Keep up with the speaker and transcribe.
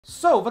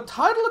So, the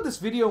title of this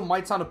video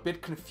might sound a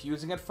bit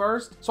confusing at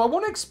first, so I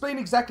want to explain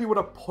exactly what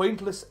a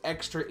pointless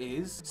extra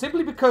is,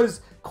 simply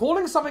because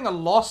calling something a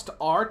lost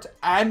art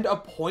and a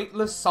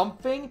pointless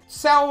something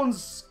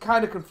sounds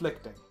kind of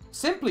conflicting.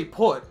 Simply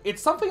put,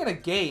 it's something in a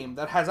game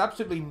that has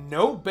absolutely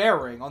no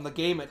bearing on the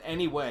game in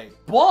any way,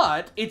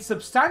 but it's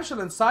substantial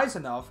in size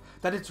enough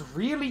that it's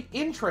really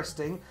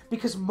interesting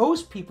because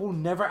most people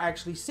never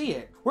actually see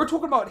it. We're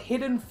talking about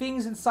hidden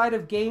things inside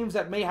of games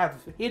that may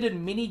have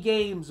hidden mini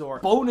games or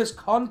bonus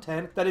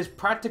content that is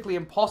practically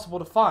impossible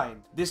to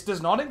find. This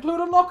does not include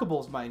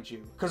unlockables, mind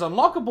you, because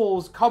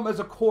unlockables come as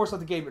a course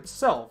of the game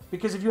itself,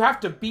 because if you have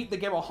to beat the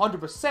game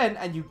 100%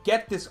 and you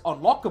get this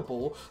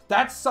unlockable,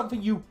 that's something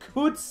you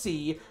could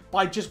see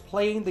by just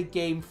playing the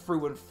game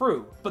through and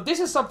through. But this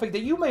is something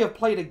that you may have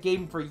played a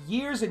game for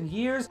years and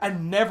years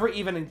and never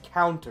even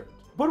encountered.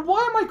 But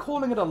why am I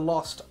calling it a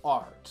lost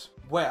art?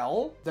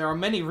 Well, there are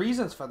many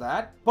reasons for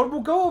that, but we'll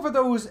go over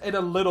those in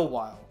a little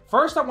while.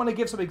 First, I want to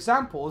give some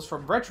examples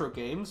from retro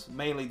games,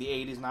 mainly the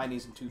 80s,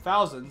 90s, and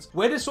 2000s,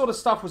 where this sort of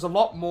stuff was a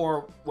lot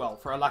more, well,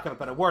 for a lack of a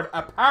better word,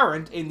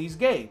 apparent in these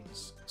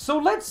games. So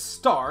let's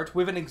start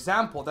with an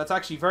example that's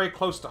actually very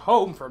close to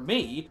home for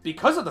me,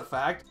 because of the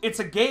fact it's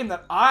a game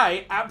that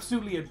I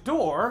absolutely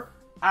adore,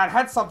 and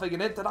had something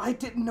in it that I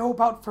didn't know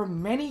about for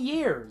many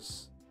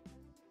years.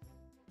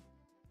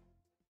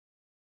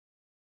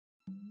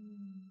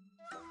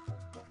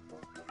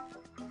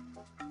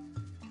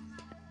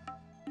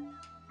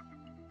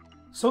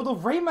 So the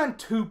Rayman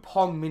 2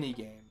 Pong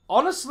minigame.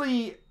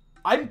 Honestly,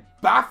 I'm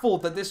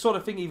baffled that this sort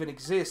of thing even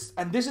exists,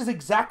 and this is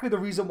exactly the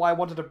reason why I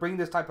wanted to bring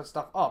this type of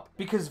stuff up,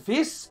 because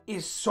this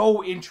is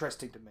so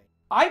interesting to me.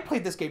 I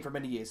played this game for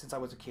many years since I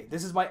was a kid.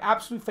 This is my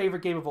absolute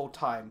favorite game of all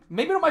time.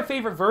 Maybe not my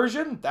favorite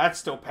version, that's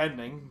still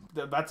pending.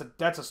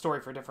 That's a story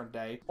for a different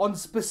day. On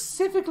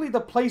specifically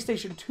the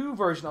PlayStation 2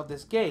 version of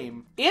this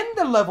game, in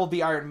the level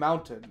The Iron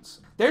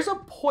Mountains, there's a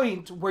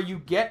point where you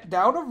get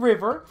down a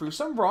river through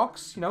some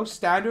rocks, you know,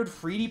 standard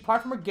 3D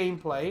platformer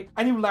gameplay,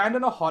 and you land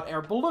in a hot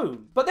air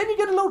balloon. But then you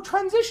get a little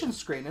transition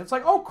screen, and it's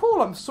like, oh cool,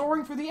 I'm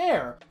soaring through the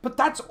air. But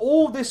that's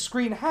all this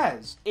screen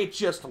has. It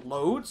just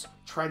loads,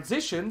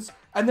 transitions,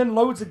 and then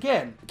loads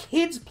again.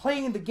 Kids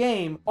playing the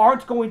game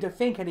aren't going to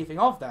think anything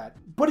of that.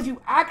 But if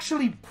you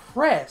actually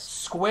press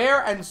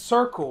square and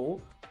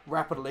circle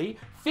rapidly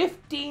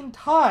 15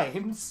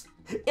 times,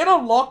 it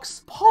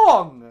unlocks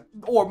Pong,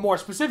 or more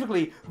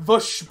specifically, the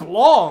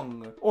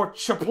Shblong, or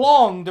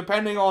Chaplong,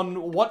 depending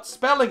on what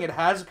spelling it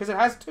has, because it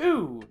has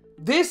two.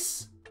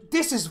 This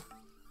is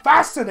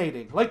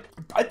fascinating. Like,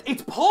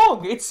 it's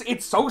Pong.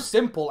 It's so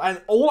simple,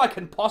 and all I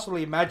can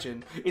possibly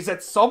imagine is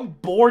that some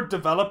bored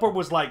developer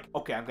was like,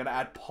 okay, I'm gonna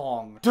add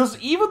Pong. Does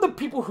even the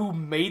people who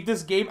made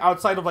this game,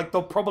 outside of like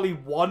the probably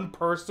one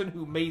person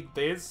who made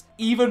this,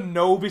 even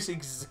know this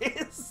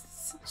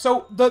exists?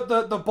 So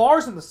the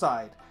bars on the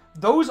side,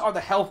 those are the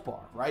health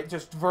bar, right?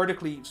 Just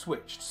vertically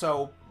switched,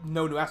 so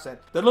no new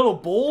asset. The little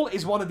ball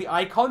is one of the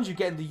icons you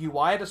get in the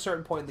UI at a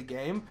certain point in the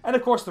game, and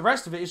of course the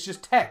rest of it is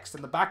just text,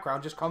 and the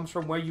background just comes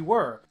from where you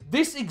were.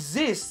 This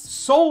exists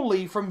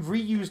solely from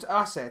reused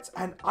assets,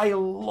 and I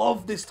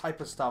love this type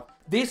of stuff.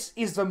 This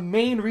is the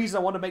main reason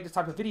I want to make this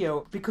type of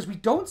video, because we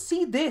don't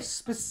see this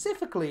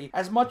specifically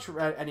as much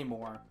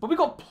anymore. But we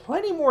got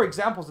plenty more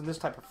examples in this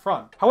type of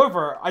front.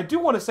 However, I do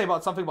want to say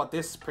about something about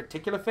this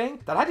particular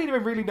thing that I didn't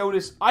even really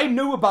notice. I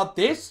knew about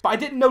this, but I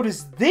didn't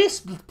notice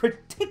this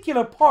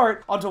particular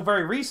part until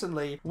very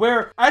recently,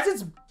 where as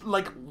it's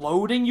like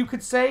loading, you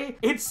could say,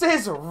 it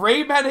says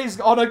Rayman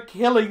is on a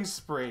killing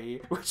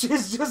spree, which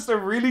is just a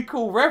really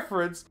cool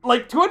reference,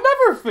 like, to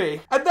another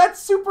thing, and that's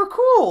super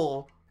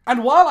cool.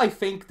 And while I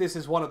think this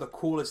is one of the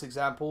coolest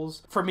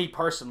examples, for me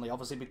personally,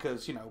 obviously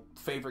because, you know,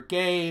 favorite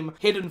game,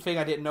 hidden thing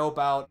I didn't know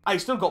about, I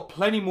still got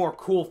plenty more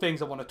cool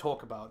things I want to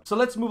talk about. So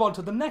let's move on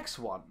to the next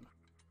one.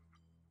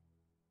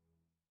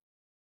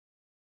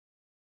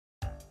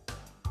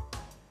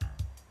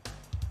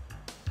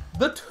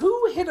 The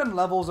two hidden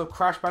levels of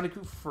Crash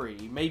Bandicoot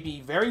 3 may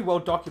be very well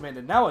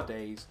documented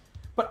nowadays,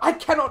 but I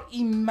cannot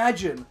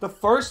imagine the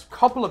first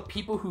couple of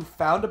people who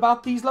found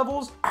about these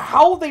levels,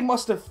 how they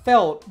must have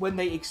felt when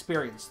they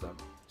experienced them.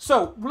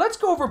 So let's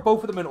go over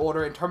both of them in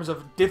order in terms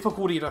of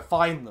difficulty to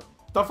find them.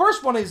 The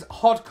first one is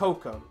Hot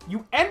Cocoa.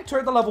 You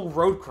enter the level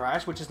Road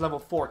Crash, which is level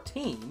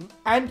 14,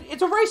 and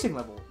it's a racing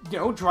level. You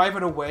know,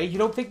 driving away, you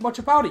don't think much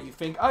about it. You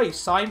think, oh,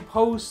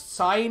 signposts,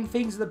 sign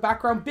things in the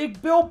background,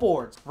 big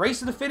billboards, race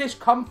to the finish,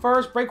 come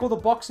first, break all the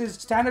boxes,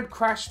 standard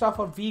Crash stuff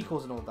on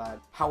vehicles and all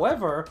that.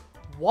 However,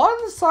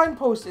 one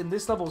signpost in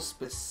this level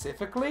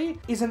specifically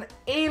is an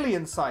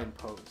alien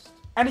signpost.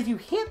 And if you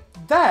hit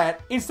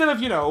that, instead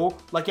of, you know,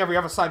 like every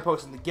other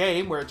signpost in the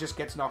game where it just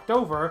gets knocked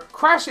over,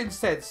 Crash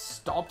instead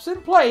stops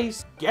in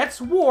place,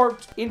 gets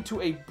warped into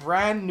a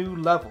brand new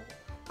level.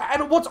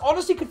 And what's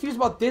honestly confusing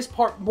about this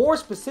part more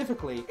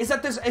specifically is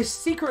that there's a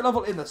secret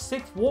level in the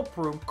 6th warp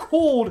room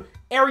called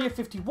Area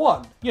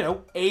 51. You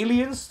know,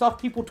 aliens,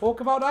 stuff people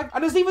talk about.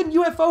 And there's even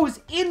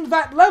UFOs in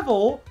that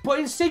level, but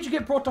instead you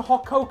get brought to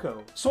Hot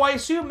Cocoa. So I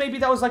assume maybe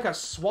that was like a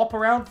swap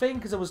around thing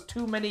because there was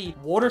too many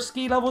water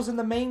ski levels in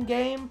the main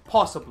game?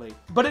 Possibly.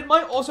 But it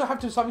might also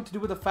have something to do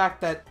with the fact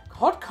that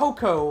Hot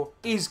Cocoa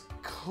is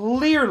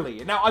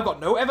clearly, now I've got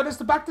no evidence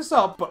to back this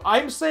up, but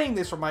I'm saying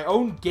this from my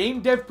own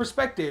game dev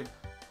perspective,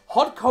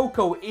 Hot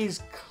Cocoa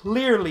is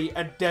clearly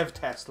a dev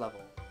test level.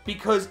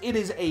 Because it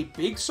is a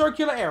big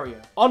circular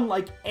area,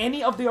 unlike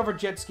any of the other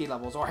jet ski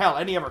levels, or hell,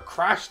 any other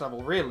crash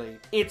level, really.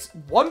 It's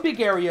one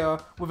big area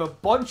with a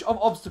bunch of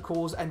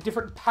obstacles and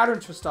different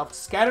patterns for stuff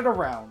scattered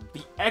around.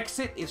 The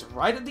exit is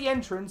right at the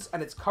entrance,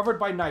 and it's covered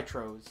by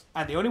nitros.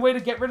 And the only way to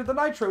get rid of the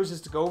nitros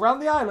is to go around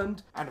the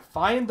island and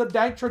find the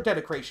nitro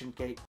detonation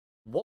gate.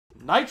 What?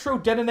 Nitro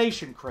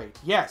detonation crate.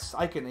 Yes,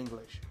 I can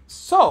English.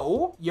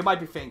 So, you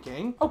might be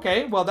thinking,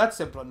 okay, well, that's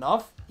simple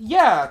enough.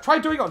 Yeah, try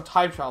doing it on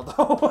time trial,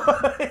 though.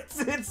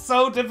 it's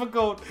so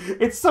difficult.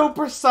 It's so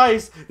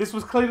precise. This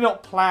was clearly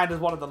not planned as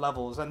one of the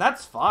levels, and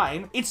that's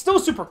fine. It's still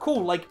super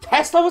cool. Like,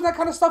 test levels, that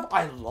kind of stuff,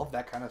 I love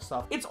that kind of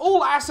stuff. It's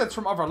all assets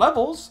from other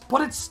levels,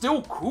 but it's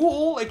still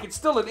cool. Like, it's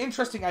still an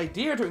interesting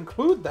idea to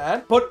include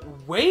that. But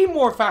way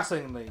more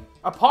fascinatingly,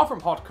 apart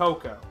from Hot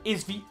Cocoa,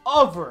 is the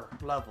other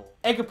level,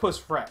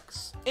 Oedipus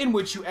Rex, in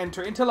which you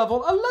enter into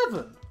level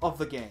 11 of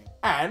the game.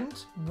 And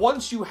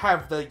once you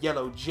have the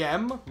yellow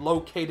gem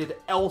located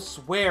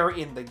elsewhere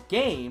in the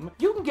game,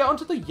 you can get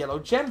onto the yellow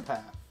gem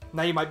path.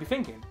 Now you might be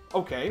thinking,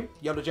 okay,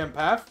 yellow gem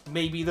path,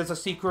 maybe there's a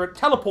secret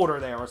teleporter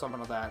there or something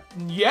like that.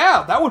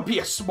 Yeah, that would be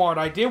a smart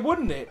idea,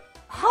 wouldn't it?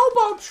 How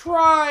about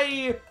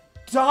try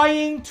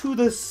dying to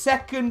the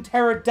second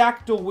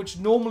pterodactyl, which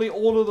normally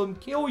all of them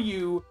kill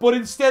you, but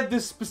instead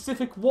this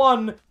specific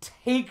one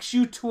takes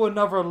you to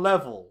another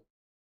level.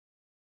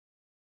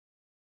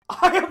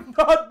 I am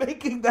not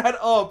making that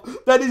up.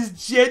 That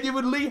is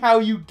genuinely how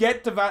you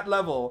get to that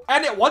level.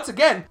 And it, once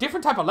again,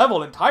 different type of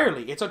level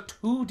entirely. It's a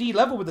 2D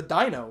level with a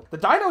dino. The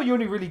dino you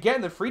only really get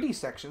in the 3D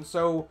section,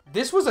 so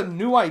this was a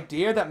new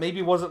idea that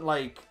maybe wasn't,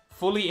 like,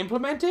 fully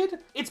implemented.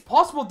 It's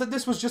possible that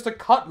this was just a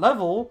cut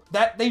level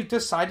that they've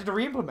decided to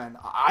re-implement.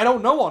 I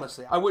don't know,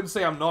 honestly. I wouldn't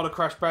say I'm not a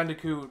Crash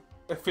Bandicoot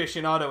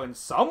aficionado in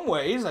some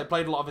ways. I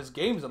played a lot of his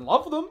games and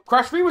loved them.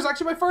 Crash 3 was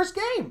actually my first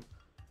game.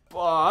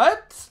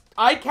 But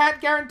I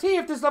can't guarantee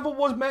if this level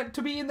was meant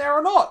to be in there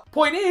or not.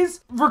 Point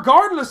is,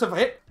 regardless of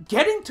it,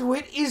 getting to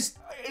it is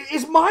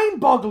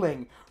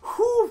mind-boggling.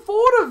 Who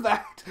thought of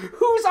that?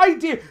 Whose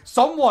idea?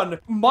 Someone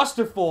must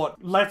have thought,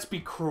 let's be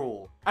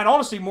cruel. And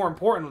honestly, more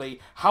importantly,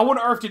 how on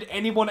earth did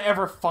anyone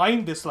ever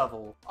find this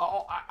level?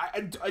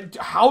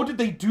 How did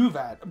they do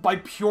that? By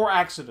pure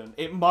accident.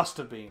 It must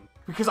have been.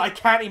 Because I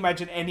can't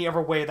imagine any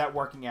other way of that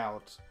working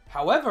out.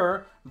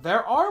 However,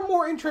 there are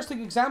more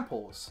interesting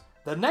examples.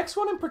 The next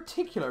one in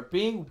particular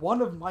being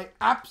one of my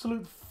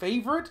absolute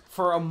favorite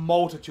for a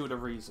multitude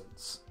of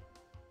reasons.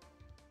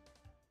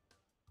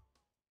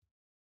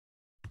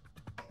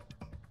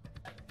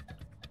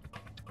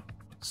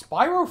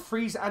 Spyro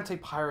 3's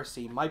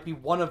Anti-Piracy might be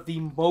one of the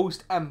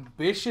most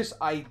ambitious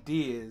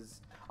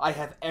ideas I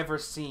have ever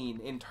seen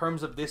in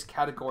terms of this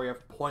category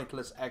of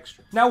pointless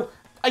extra. Now,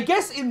 I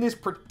guess in this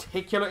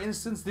particular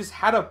instance, this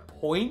had a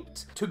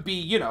point to be,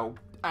 you know,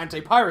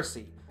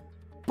 anti-piracy.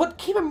 But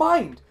keep in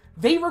mind,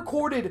 they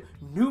recorded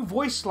new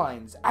voice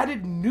lines,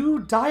 added new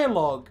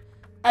dialogue,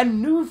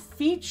 and new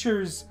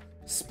features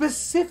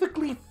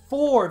specifically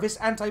for this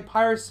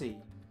anti-piracy.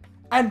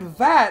 And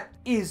that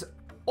is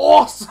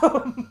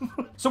awesome!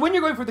 So when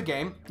you're going through the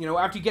game, you know,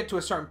 after you get to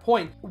a certain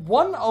point,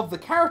 one of the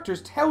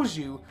characters tells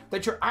you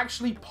that you're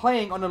actually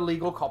playing on a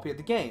legal copy of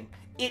the game.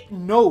 It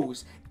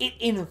knows. It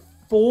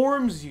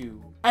informs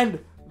you.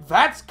 And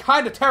that's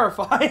kind of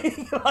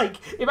terrifying. Like,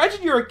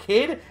 imagine you're a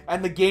kid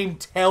and the game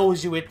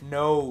tells you it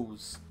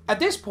knows. At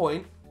this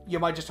point, you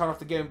might just turn off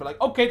the game and be like,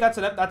 okay, that's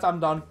it, I'm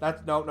done.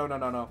 That's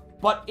no.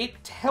 But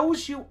it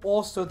tells you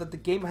also that the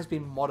game has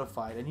been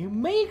modified and you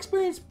may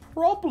experience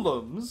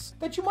problems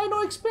that you might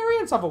not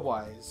experience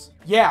otherwise.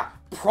 Yeah,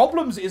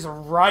 problems is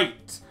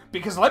right.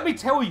 Because let me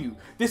tell you,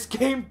 this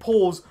game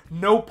pulls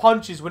no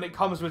punches when it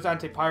comes to its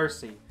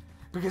anti-piracy.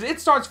 Because it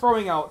starts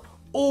throwing out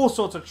all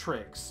sorts of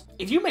tricks.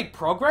 If you make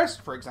progress,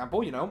 for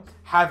example, you know,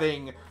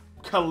 having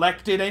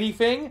collected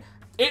anything,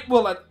 it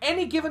will at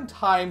any given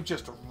time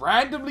just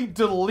randomly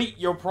delete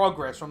your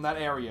progress from that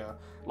area.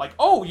 Like,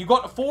 oh, you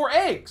got 4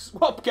 eggs.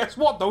 Well, guess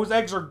what? Those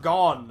eggs are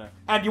gone.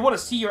 And you want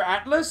to see your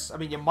atlas? I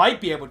mean, you might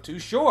be able to,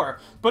 sure.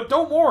 But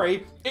don't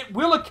worry, it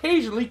will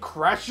occasionally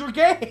crash your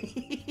game.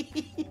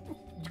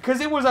 Because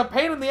it was a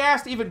pain in the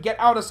ass to even get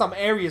out of some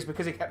areas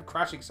because it kept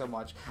crashing so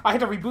much. I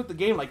had to reboot the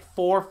game like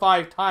 4 or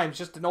 5 times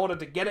just in order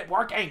to get it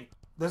working.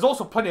 There's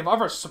also plenty of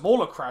other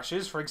smaller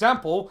crashes. For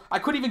example, I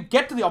couldn't even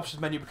get to the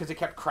options menu because it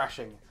kept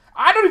crashing.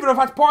 I don't even know if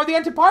that's part of the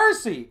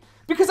anti-piracy,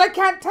 because I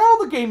can't tell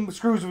the game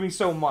screws with me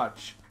so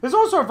much. There's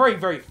also a very,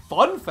 very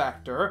fun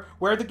factor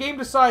where the game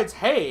decides,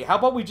 hey, how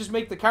about we just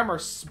make the camera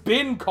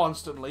spin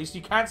constantly so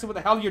you can't see what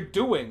the hell you're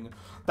doing?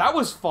 That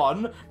was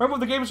fun. Remember when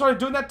the game started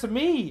doing that to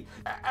me?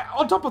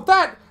 On top of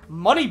that,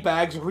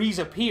 Moneybags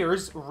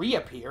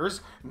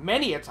reappears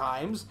many a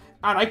times,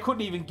 and I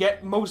couldn't even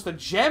get most of the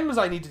gems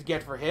I needed to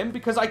get for him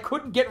because I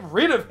couldn't get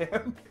rid of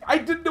him. I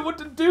didn't know what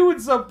to do in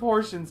some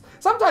portions.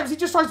 Sometimes he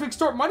just tries to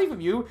extort money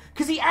from you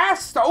because he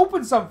asks to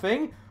open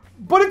something,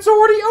 but it's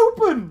already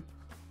open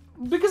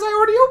because I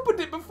already opened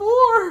it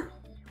before.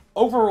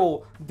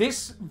 Overall,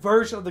 this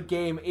version of the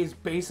game is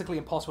basically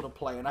impossible to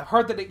play, and I've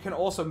heard that it can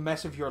also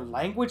mess with your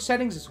language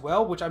settings as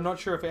well, which I'm not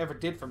sure if it ever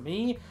did for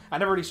me. I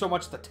never really saw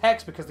much of the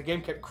text because the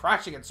game kept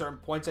crashing at certain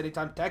points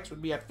anytime text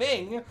would be a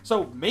thing,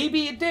 so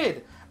maybe it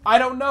did. I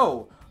don't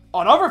know.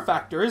 On other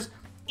factors,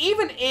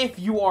 even if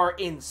you are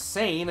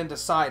insane and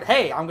decide,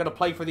 hey, I'm gonna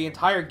play for the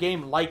entire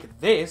game like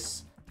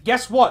this,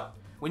 guess what?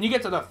 When you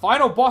get to the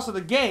final boss of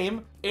the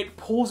game, it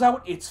pulls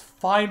out its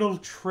final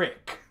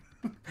trick,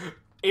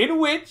 in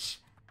which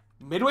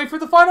midway through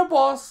the final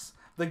boss,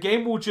 the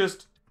game will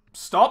just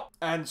stop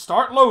and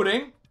start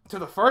loading to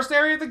the first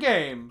area of the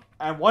game.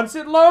 And once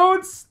it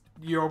loads,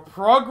 your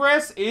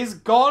progress is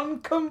gone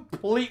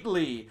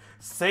completely.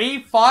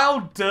 Save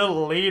file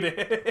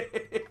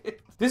deleted.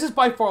 This is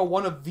by far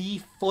one of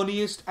the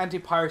funniest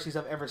anti-piracies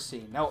I've ever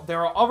seen. Now,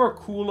 there are other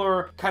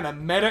cooler kind of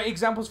meta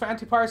examples for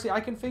anti-piracy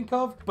I can think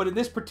of, but in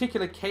this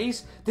particular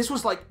case, this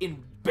was like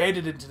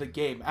embedded into the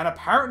game, and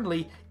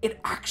apparently it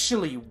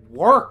actually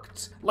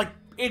worked. Like,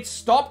 it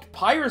stopped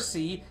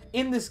piracy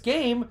in this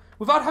game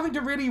without having to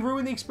really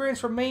ruin the experience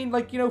for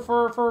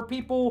for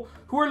people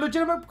who are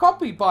legitimate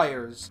copy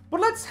buyers.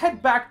 But let's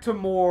head back to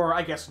more,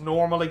 I guess,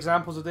 normal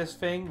examples of this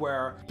thing,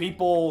 where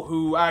people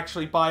who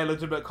actually buy a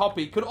legitimate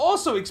copy could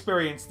also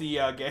experience the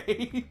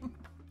game.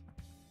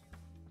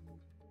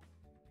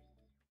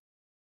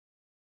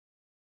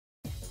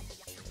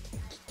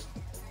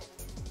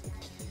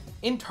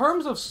 In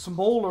terms of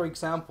smaller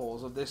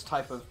examples of this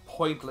type of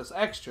pointless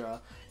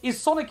extra, is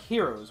Sonic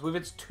Heroes with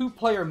its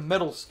 2-player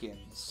medal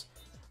skins.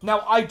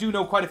 Now, I do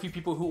know quite a few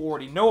people who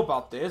already know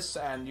about this,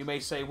 and you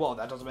may say, well,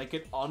 that doesn't make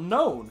it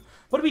unknown.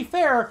 But to be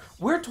fair,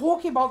 we're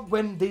talking about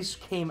when this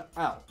came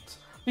out.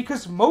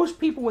 Because most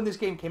people when this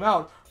game came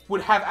out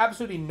would have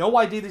absolutely no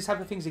idea these type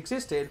of things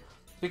existed,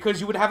 because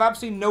you would have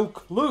absolutely no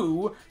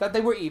clue that they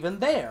were even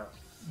there.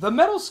 The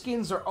medal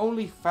skins are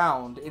only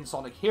found in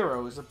Sonic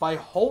Heroes by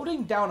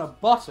holding down a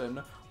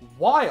button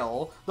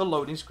while the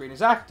loading screen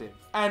is active.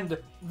 And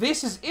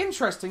this is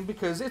interesting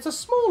because it's a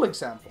small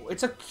example.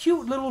 It's a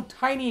cute little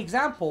tiny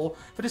example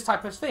for this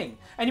type of thing.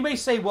 And you may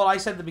say, well, I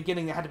said at the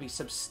beginning they had to be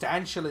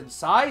substantial in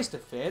size to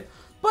fit,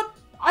 but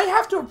I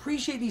have to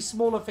appreciate these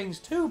smaller things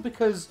too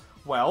because,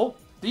 well,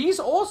 these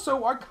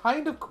also are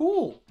kind of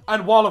cool.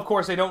 And while, of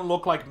course, they don't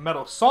look like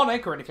Metal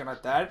Sonic or anything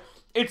like that,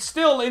 it's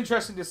still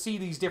interesting to see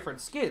these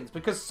different skins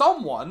because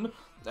someone,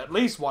 at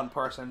least one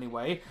person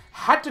anyway,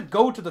 had to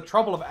go to the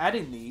trouble of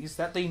adding these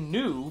that they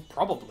knew,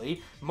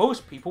 probably,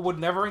 most people would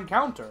never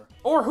encounter.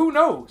 Or who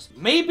knows?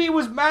 Maybe it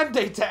was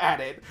mandate to add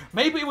it.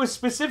 Maybe it was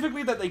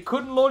specifically that they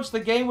couldn't launch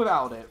the game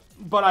without it.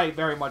 But I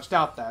very much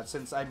doubt that,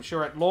 since I'm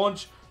sure at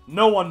launch,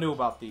 no one knew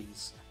about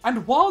these.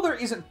 And while there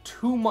isn't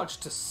too much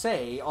to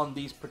say on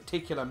these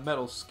particular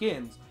metal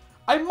skins,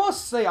 I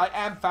must say I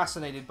am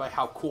fascinated by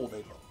how cool they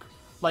look.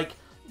 Like,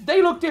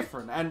 they look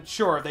different, and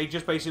sure, they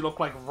just basically look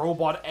like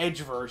Robot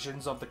Edge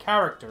versions of the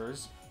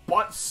characters,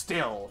 but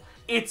still,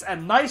 it's a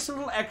nice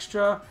little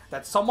extra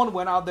that someone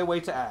went out of their way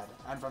to add,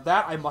 and for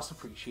that, I must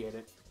appreciate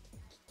it.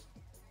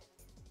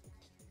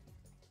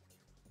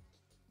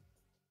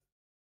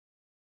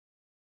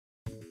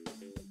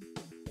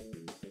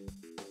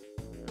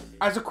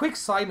 As a quick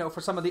side note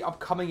for some of the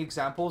upcoming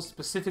examples,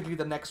 specifically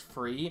the next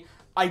 3,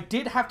 I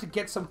did have to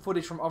get some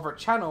footage from other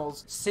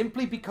channels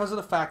simply because of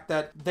the fact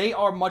that they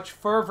are much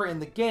further in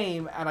the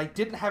game and I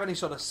didn't have any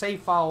sort of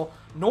save file,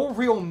 nor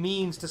real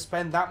means to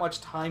spend that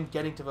much time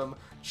getting to them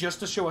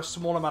just to show a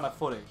small amount of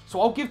footage. So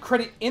I'll give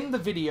credit in the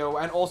video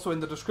and also in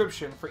the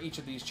description for each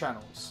of these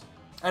channels.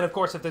 And of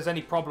course, if there's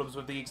any problems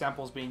with the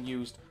examples being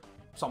used,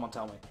 someone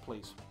tell me,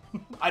 please.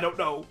 I don't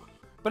know.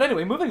 But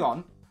anyway, moving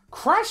on.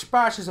 Crash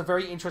Bash is a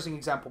very interesting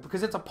example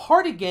because it's a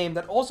party game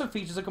that also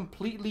features a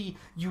completely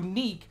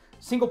unique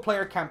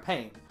single-player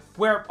campaign.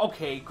 Where,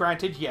 okay,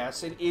 granted,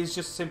 yes, it is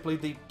just simply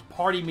the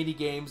party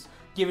mini-games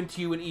given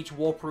to you in each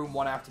warp room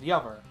one after the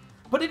other.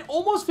 But it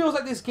almost feels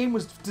like this game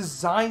was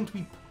designed to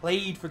be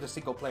played for the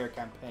single-player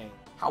campaign.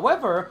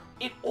 However,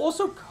 it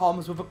also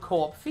comes with a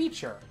co-op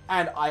feature.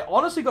 And I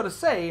honestly gotta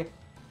say,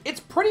 it's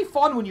pretty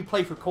fun when you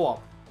play for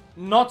co-op.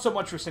 Not so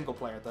much for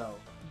single-player, though.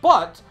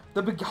 But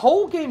the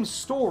whole game's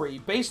story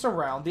based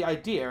around the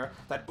idea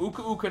that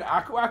Uka Uka and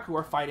Aku Aku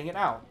are fighting it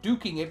out,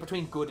 duking it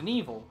between good and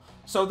evil.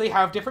 So they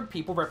have different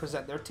people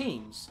represent their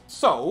teams.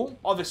 So,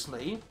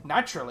 obviously,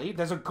 naturally,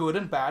 there's a good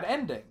and bad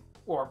ending.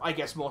 Or, I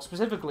guess more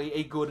specifically,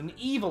 a good and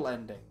evil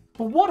ending.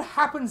 But what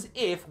happens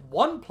if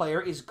one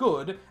player is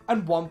good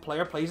and one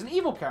player plays an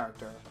evil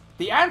character?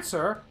 The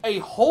answer, a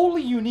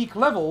wholly unique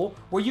level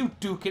where you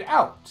duke it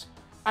out.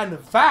 And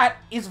that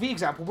is the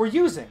example we're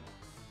using.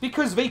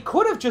 Because they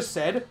could have just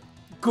said,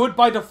 good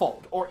by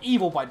default, or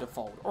evil by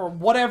default, or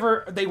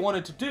whatever they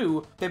wanted to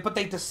do, but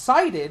they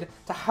decided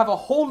to have a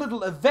whole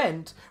little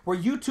event where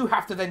you two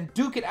have to then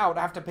duke it out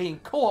after playing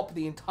co-op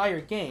the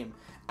entire game,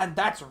 and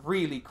that's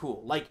really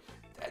cool. Like,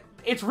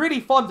 it's really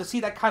fun to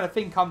see that kind of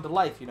thing come to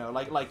life, you know,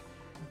 like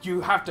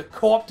you have to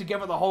co-op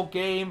together the whole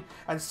game,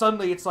 and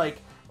suddenly it's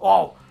like,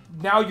 oh,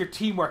 now your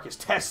teamwork is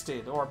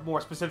tested, or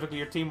more specifically,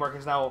 your teamwork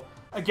is now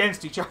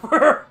against each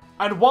other.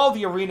 And while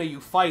the arena you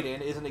fight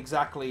in isn't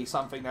exactly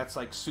something that's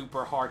like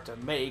super hard to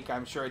make,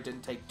 I'm sure it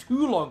didn't take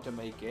too long to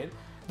make it,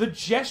 the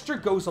gesture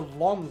goes a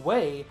long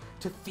way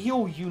to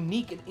feel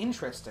unique and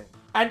interesting.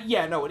 And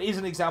yeah, no, it is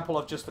an example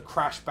of just the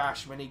Crash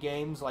Bash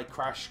minigames, like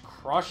Crash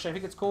Crush, I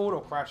think it's called,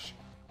 or Crash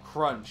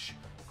Crunch.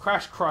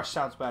 Crash Crush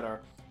sounds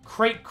better.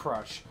 Crate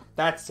Crush,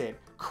 that's it.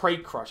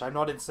 Crate Crush, I'm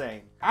not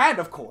insane. And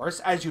of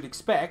course, as you'd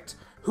expect,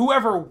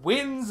 whoever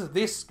wins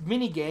this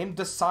minigame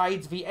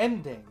decides the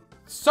ending.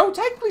 So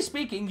technically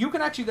speaking, you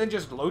can actually then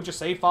just load your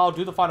save file,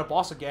 do the final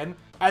boss again,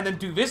 and then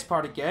do this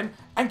part again,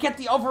 and get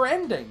the other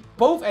ending.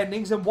 Both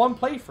endings in one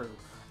playthrough.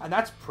 And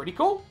that's pretty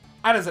cool.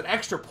 And as an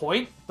extra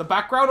point, the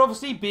background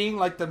obviously being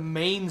like the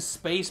main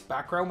space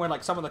background where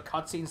like some of the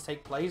cutscenes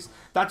take place,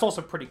 that's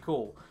also pretty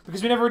cool.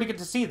 Because we never really get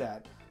to see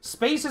that.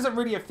 Space isn't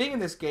really a thing in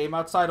this game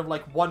outside of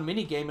like one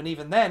minigame, and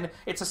even then,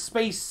 it's a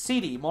space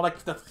city, more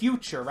like the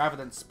future rather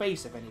than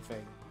space, if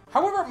anything.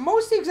 However,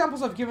 most of the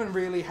examples I've given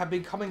really have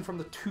been coming from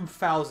the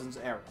 2000s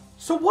era.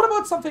 So what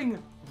about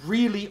something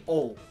really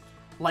old?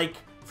 Like,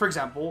 for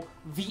example,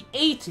 the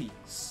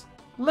 80s.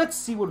 Let's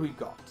see what we've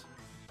got.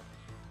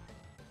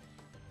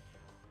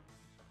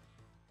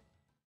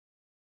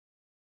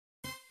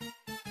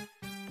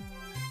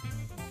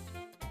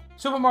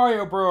 Super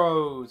Mario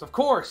Bros. Of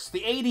course,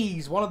 the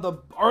 80s, one of the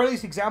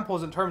earliest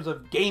examples in terms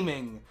of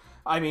gaming.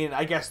 I mean,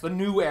 I guess the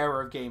new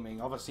era of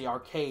gaming. Obviously,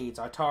 arcades,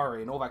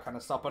 Atari, and all that kind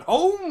of stuff. But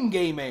home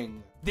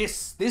gaming!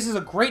 This is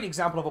a great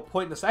example of a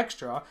pointless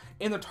extra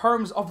in the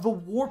terms of the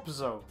warp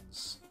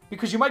zones.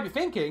 Because you might be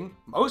thinking,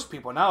 most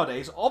people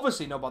nowadays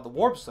obviously know about the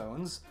warp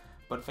zones,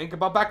 but think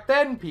about back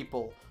then,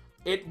 people.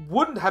 It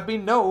wouldn't have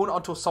been known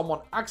until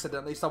someone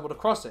accidentally stumbled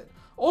across it.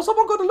 Or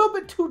someone got a little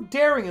bit too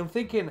daring and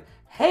thinking,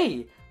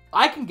 hey,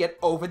 I can get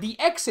over the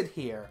exit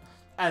here.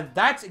 And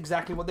that's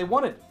exactly what they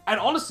wanted. And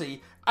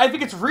honestly, I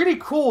think it's really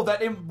cool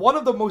that in one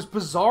of the most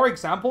bizarre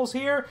examples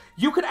here,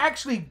 you can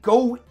actually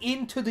go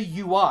into the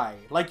UI.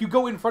 Like, you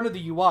go in front of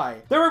the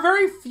UI. There are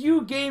very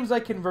few games I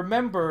can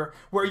remember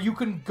where you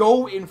can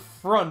go in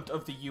front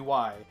of the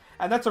UI.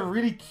 And that's a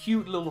really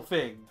cute little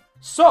thing.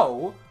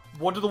 So,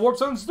 what do the warp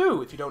zones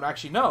do? If you don't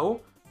actually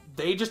know,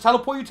 they just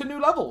teleport you to new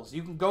levels.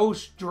 You can go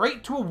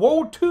straight to a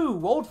World 2,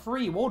 World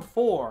 3, World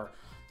 4,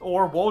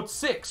 or World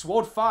 6,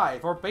 World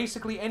 5, or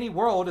basically any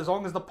world as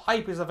long as the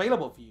pipe is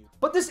available for you.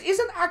 But this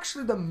isn't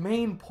actually the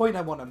main point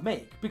I want to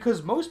make,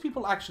 because most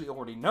people actually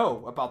already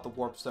know about the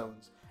warp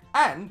zones.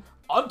 And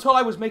until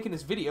I was making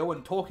this video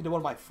and talking to one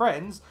of my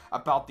friends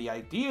about the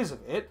ideas of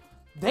it,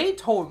 they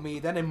told me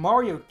that in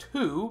Mario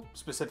 2,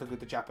 specifically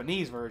the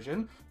Japanese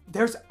version,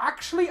 there's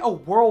actually a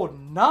World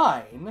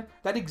 9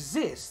 that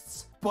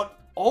exists, but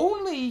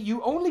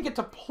you only get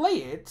to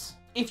play it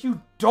if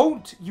you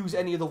don't use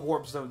any of the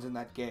warp zones in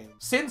that game.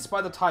 Since by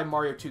the time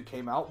Mario 2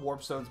 came out,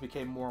 warp zones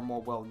became more and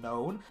more well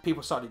known,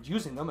 people started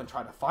using them and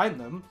trying to find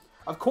them.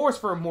 Of course,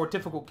 for a more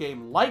difficult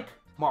game like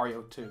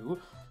Mario 2,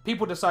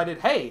 people decided,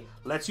 hey,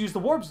 let's use the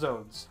warp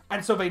zones.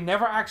 And so they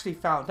never actually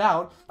found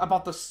out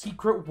about the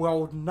secret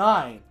World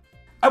 9.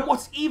 And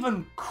what's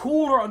even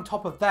cooler on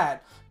top of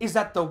that is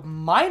that the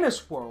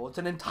minus world's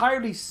an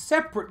entirely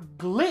separate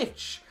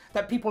glitch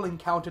that people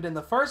encountered in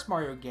the first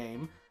Mario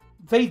game.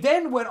 They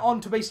then went on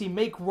to basically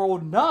make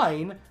World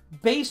 9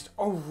 based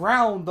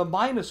around the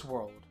minus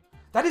world.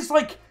 That is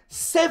like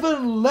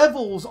 7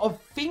 levels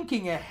of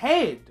thinking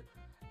ahead.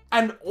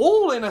 And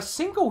all in a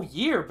single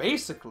year,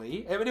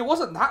 basically. I mean, it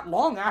wasn't that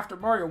long after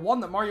Mario 1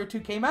 that Mario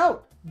 2 came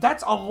out.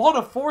 That's a lot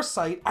of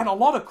foresight and a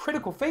lot of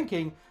critical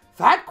thinking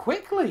that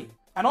quickly.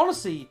 And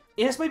honestly,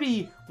 it's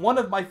maybe one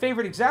of my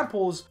favorite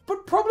examples,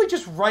 but probably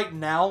just right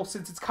now,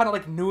 since it's kind of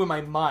like new in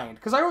my mind.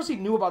 Because I obviously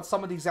knew about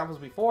some of the examples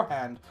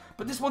beforehand,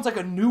 but this one's like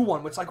a new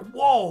one, which is like,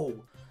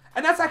 whoa!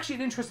 And that's actually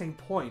an interesting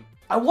point.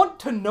 I want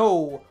to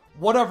know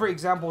what other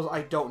examples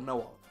I don't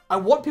know of. I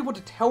want people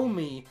to tell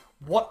me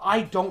what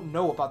I don't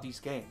know about these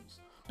games.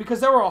 Because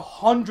there are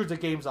hundreds of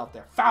games out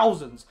there,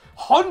 thousands,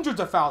 hundreds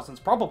of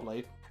thousands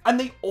probably, and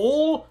they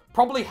all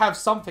probably have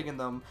something in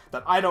them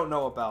that I don't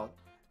know about.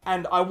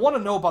 And I want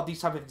to know about these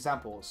type of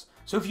examples.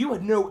 So if you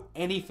know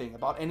anything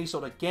about any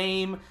sort of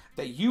game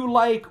that you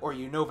like, or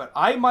you know that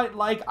I might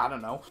like, I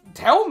don't know,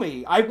 tell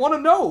me. I want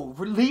to know.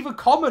 Leave a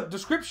comment,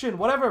 description,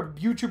 whatever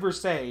YouTubers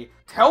say.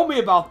 Tell me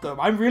about them.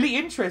 I'm really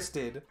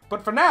interested.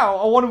 But for now,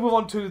 I want to move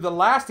on to the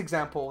last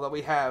example that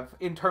we have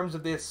in terms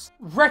of this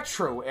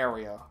retro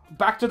area.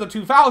 Back to the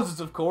 2000s,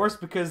 of course,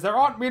 because there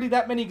aren't really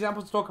that many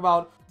examples to talk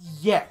about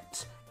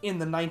yet in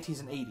the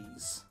 90s and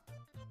 80s.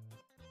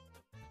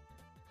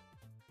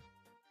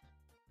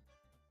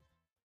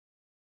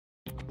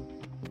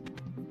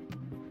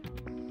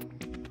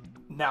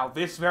 Now,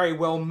 this very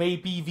well may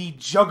be the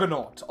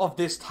juggernaut of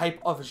this type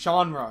of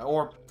genre,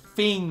 or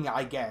thing,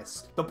 I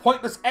guess. The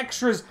pointless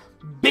extras,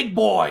 big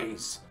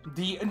boys!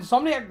 The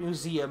Insomniac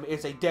Museum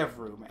is a dev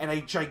room, and a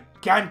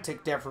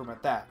gigantic dev room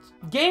at that.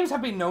 Games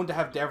have been known to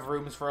have dev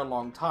rooms for a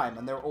long time,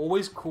 and they're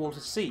always cool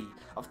to see,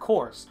 of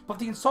course. But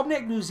the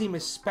Insomniac Museum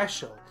is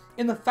special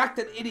in the fact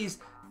that it is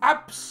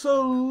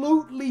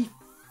absolutely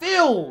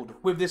filled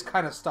with this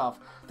kind of stuff.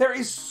 There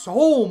is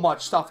so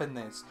much stuff in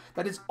this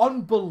that is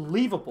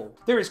unbelievable.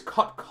 There is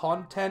cut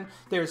content,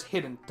 there is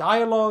hidden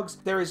dialogues,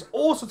 there is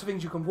all sorts of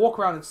things you can walk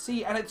around and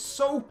see, and it's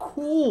so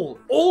cool.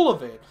 All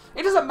of it.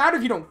 It doesn't matter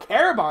if you don't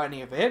care about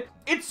any of it.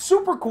 It's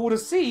super cool to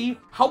see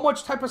how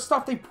much type of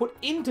stuff they put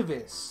into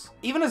this.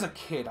 Even as a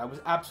kid, I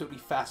was absolutely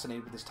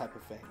fascinated with this type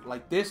of thing.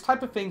 Like, this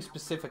type of thing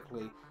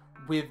specifically,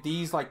 with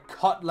these, like,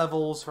 cut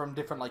levels from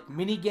different, like,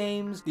 mini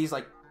games, these,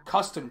 like,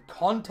 custom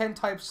content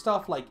type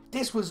stuff. Like,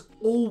 this was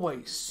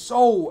always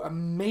so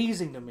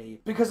amazing to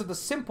me because of the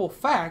simple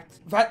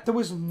fact that there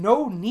was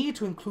no need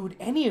to include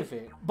any of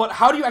it. But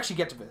how do you actually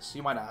get to this,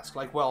 you might ask?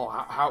 Like, well,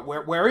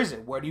 where is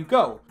it? Where do you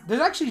go? There's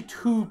actually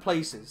two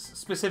places,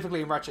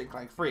 specifically in Ratchet and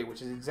Clank 3,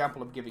 which is the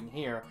example I'm giving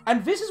here.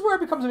 And this is where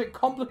it becomes a bit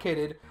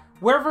complicated,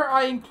 whether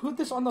I include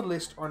this on the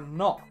list or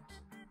not.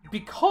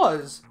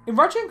 Because in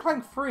Ratchet and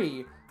Clank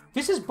 3,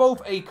 this is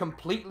both a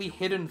completely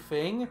hidden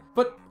thing,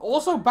 but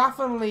also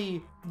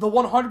bafflingly the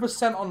 100%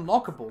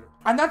 unlockable.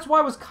 And that's why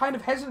I was kind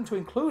of hesitant to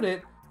include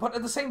it, but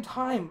at the same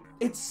time,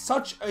 it's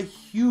such a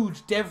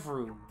huge dev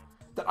room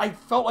that I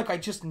felt like I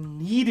just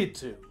needed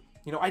to.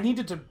 You know, I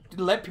needed to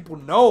let people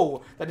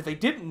know that if they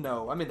didn't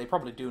know, I mean, they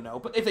probably do know,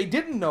 but if they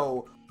didn't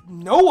know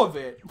of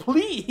it,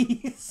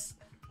 please.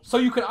 So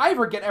you can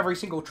either get every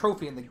single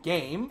trophy in the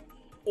game,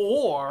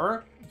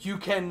 or you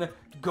can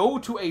go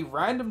to a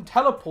random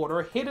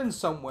teleporter hidden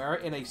somewhere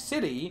in a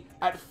city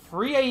at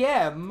 3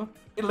 a.m.,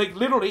 like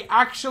literally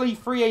actually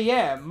 3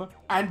 a.m.,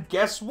 and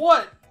guess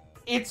what?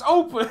 It's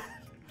open!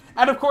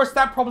 And of course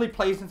that probably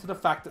plays into the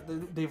fact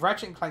that the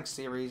Ratchet and Clank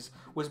series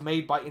was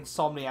made by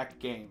Insomniac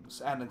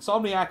Games. And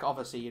Insomniac,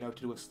 obviously, you know,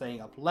 to do with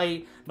staying up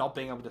late, not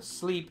being able to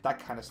sleep, that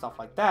kind of stuff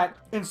like that.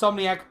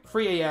 Insomniac,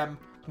 3 a.m.,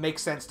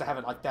 makes sense to have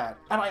it like that.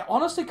 And I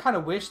honestly kind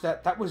of wish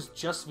that that was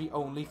just the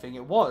only thing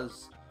it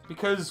was.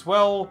 Because,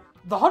 well,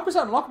 the 100%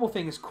 unlockable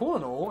thing is cool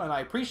and all, and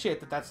I appreciate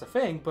that that's the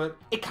thing, but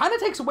it kind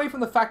of takes away from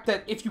the fact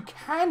that if you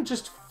can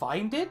just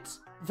find it,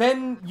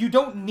 then you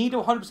don't need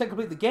to 100%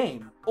 complete the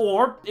game.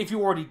 Or, if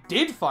you already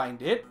did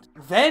find it,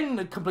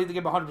 then complete the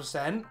game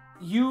 100%,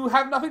 you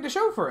have nothing to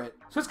show for it.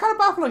 So it's kind of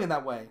baffling in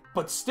that way.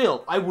 But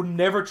still, I would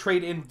never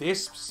trade in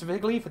this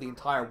specifically for the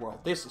entire world.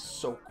 This is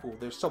so cool.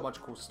 There's so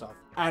much cool stuff.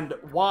 And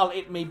while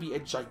it may be a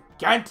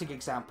gigantic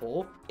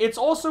example, it's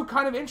also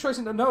kind of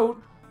interesting to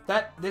note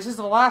that this is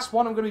the last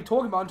one I'm going to be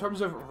talking about in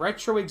terms of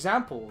retro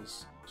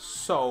examples.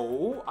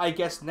 So, I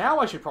guess now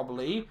I should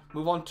probably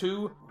move on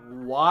to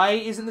why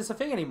isn't this a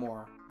thing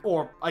anymore?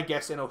 Or, I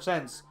guess in a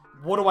sense,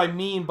 what do I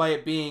mean by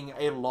it being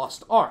a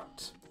lost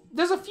art?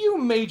 There's a few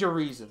major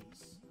reasons.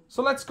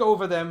 So let's go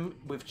over them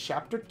with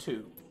Chapter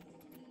 2.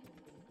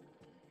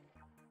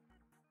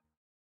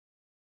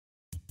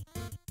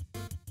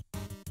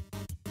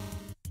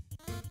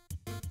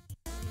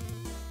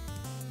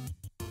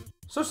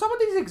 So some of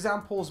these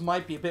examples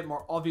might be a bit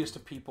more obvious to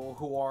people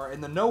who are in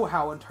the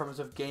know-how in terms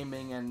of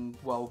gaming and,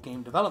 well,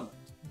 game development.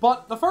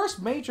 But the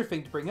first major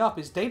thing to bring up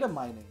is data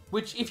mining,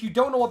 which, if you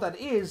don't know what that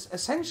is,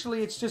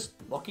 essentially it's just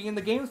looking in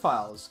the game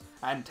files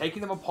and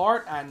taking them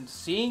apart and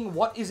seeing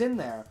what is in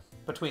there,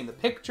 between the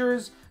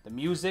pictures, the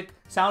music,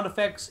 sound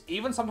effects,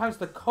 even sometimes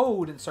the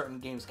code in certain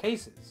games'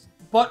 cases.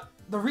 But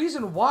the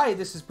reason why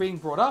this is being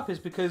brought up is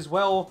because,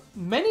 well,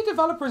 many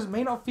developers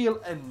may not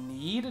feel a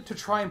need to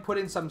try and put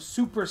in some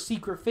super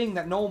secret thing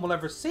that no one will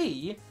ever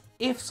see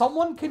if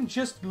someone can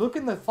just look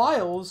in the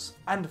files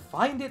and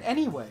find it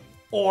anyway.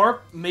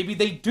 Or maybe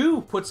they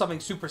do put something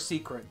super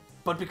secret,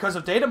 but because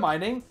of data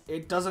mining,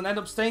 it doesn't end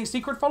up staying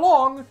secret for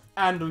long,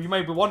 and you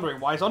may be wondering,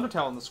 why is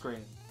Undertale on the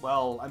screen?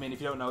 Well, I mean,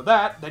 if you don't know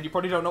that, then you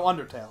probably don't know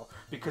Undertale,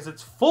 because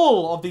it's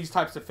full of these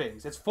types of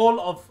things. It's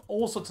full of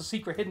all sorts of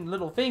secret hidden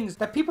little things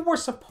that people were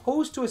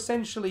supposed to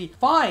essentially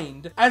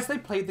find as they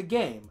played the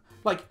game.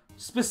 Like,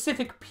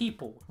 specific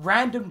people,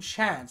 random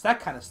chance, that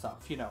kind of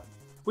stuff, you know.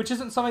 Which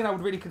isn't something I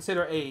would really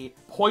consider a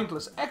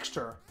pointless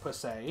extra, per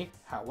se.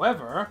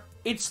 However,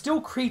 it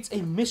still creates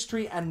a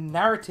mystery and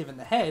narrative in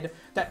the head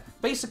that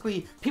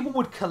basically people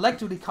would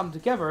collectively come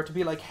together to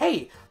be like,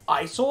 hey,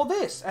 I saw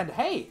this, and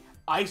hey,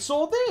 I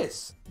saw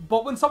this.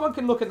 But when someone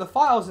can look in the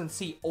files and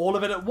see all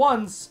of it at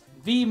once,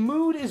 the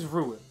mood is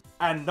ruined.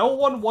 And no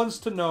one wants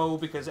to know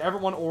because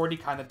everyone already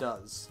kind of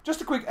does.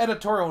 Just a quick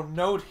editorial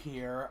note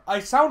here.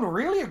 I sound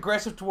really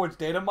aggressive towards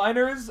data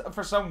miners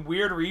for some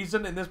weird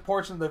reason in this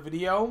portion of the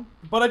video.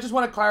 But I just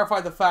want to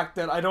clarify the fact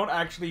that I don't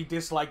actually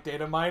dislike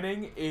data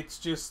mining. It's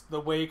just the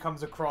way it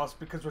comes across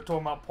because we're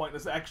talking about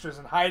pointless extras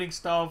and hiding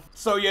stuff.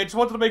 So yeah, just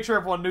wanted to make sure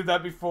everyone knew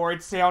that before.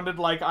 It sounded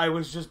like I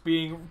was just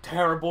being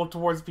terrible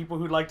towards people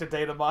who like to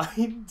data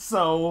mine.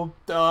 So,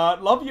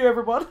 love you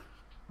everyone.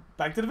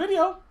 Back to the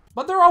video.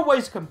 But there are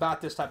ways to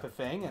combat this type of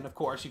thing, and of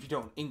course, if you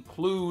don't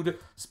include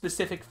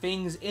specific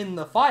things in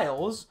the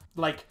files,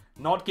 like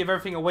not give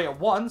everything away at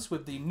once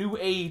with the new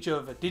age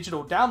of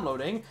digital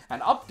downloading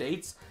and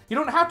updates, you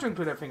don't have to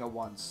include everything at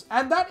once,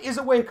 and that is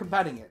a way of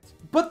combating it.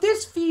 But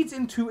this feeds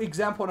into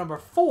example number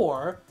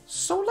 4,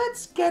 so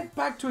let's get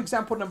back to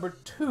example number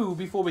 2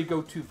 before we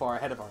go too far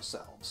ahead of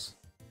ourselves.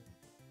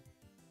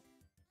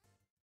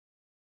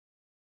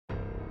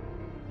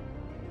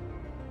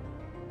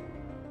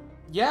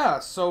 Yeah,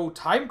 so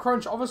time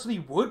crunch obviously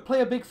would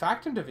play a big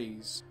factor into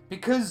these.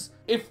 Because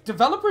if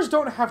developers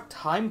don't have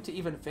time to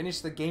even finish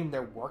the game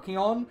they're working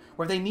on,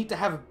 where they need to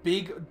have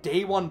big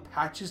day one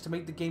patches to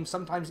make the game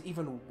sometimes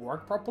even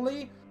work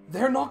properly,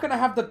 they're not going to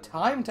have the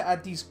time to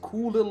add these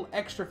cool little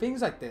extra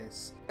things like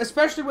this.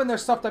 Especially when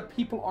there's stuff that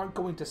people aren't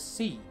going to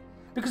see.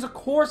 Because of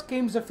course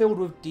games are filled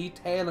with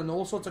detail and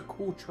all sorts of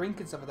cool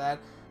trinkets of that.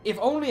 If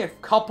only a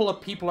couple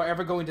of people are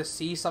ever going to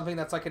see something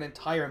that's like an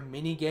entire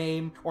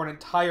mini-game, or an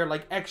entire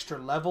like extra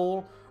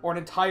level, or an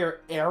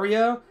entire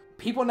area,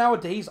 people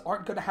nowadays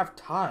aren't going to have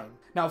time.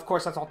 Now, of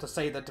course, that's not to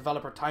say that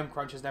developer time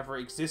crunch has never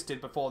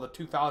existed before the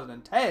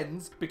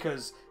 2010s,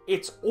 because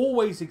it's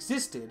always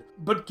existed,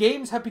 but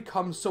games have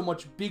become so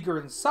much bigger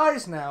in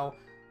size now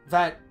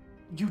that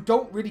you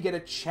don't really get a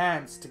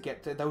chance to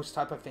get to those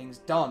type of things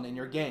done in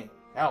your game.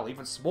 Hell,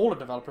 even smaller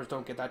developers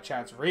don't get that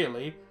chance,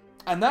 really.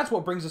 And that's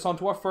what brings us on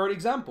to our third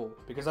example,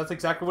 because that's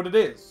exactly what it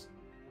is.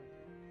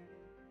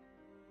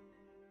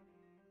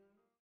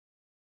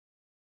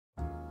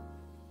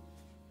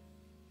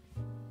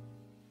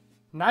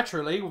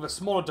 Naturally, with a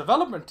smaller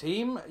development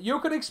team,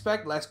 you can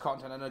expect less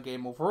content in a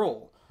game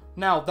overall.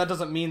 Now, that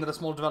doesn't mean that a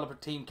small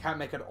development team can't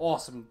make an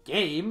awesome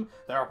game.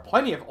 There are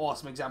plenty of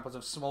awesome examples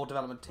of small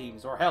development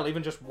teams, or hell,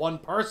 even just one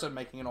person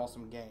making an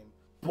awesome game.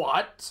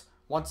 But,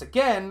 once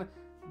again,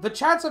 the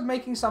chance of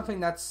making something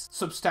that's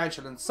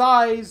substantial in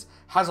size,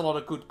 has a lot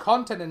of good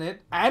content in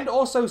it, and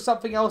also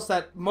something else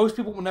that most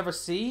people will never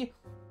see,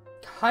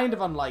 kind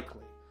of unlikely.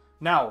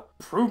 Now,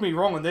 prove me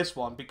wrong on this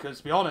one, because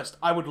to be honest,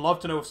 I would love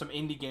to know if some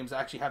indie games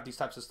actually have these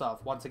types of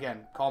stuff. Once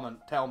again, comment,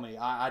 tell me.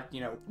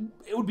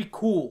 It would be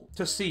cool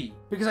to see.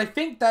 Because I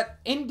think that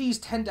indies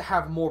tend to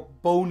have more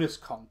bonus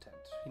content,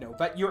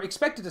 that you're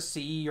expected to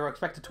see, you're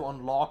expected to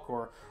unlock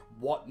or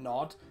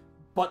whatnot,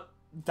 but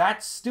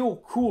that's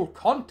still cool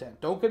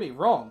content, don't get me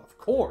wrong, of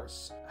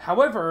course.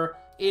 However,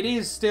 it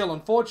is still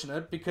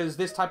unfortunate because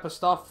this type of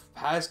stuff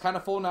has kind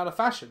of fallen out of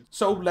fashion.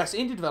 So less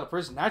indie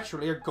developers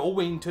naturally are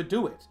going to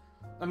do it.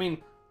 I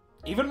mean,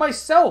 even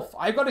myself,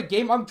 I've got a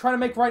game I'm trying to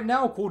make right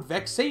now called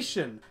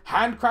Vexation.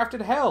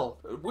 Handcrafted hell.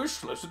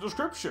 Wishlist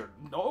description.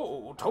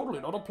 No,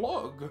 totally not a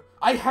plug.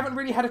 I haven't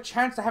really had a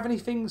chance to have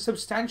anything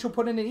substantial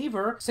put in it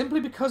either, simply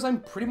because I'm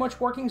pretty much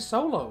working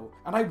solo.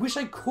 And I wish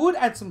I could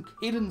add some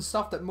hidden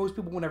stuff that most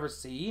people will never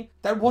see,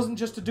 that wasn't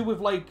just to do with,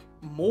 like,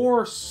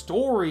 more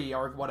story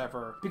or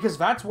whatever. Because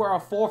that's where our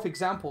fourth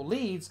example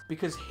leads,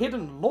 because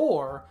hidden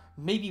lore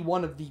may be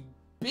one of the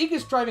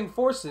biggest driving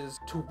forces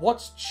to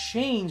what's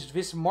changed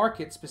this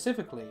market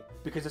specifically,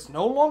 because it's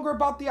no longer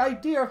about the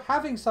idea of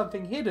having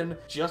something hidden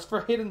just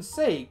for hidden's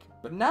sake,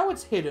 but now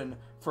it's hidden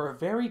for a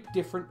very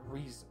different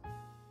reason.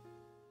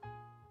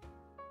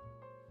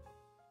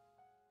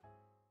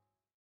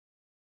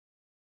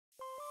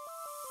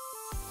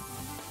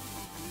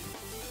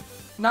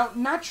 Now,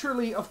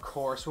 naturally, of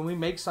course, when we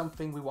make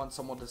something, we want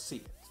someone to see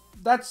it.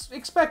 That's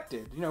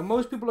expected.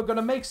 Most people are going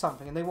to make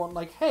something and they want,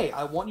 like, hey,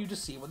 I want you to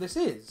see what this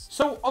is.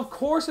 So, of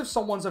course, if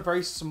someone's a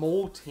very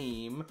small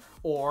team,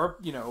 or,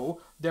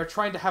 they're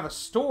trying to have a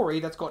story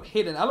that's got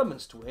hidden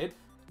elements to it,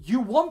 you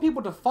want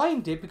people to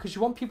find it because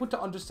you want people to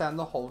understand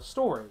the whole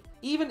story,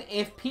 even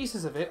if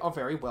pieces of it are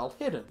very well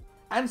hidden.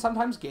 And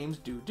sometimes games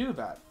do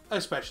that,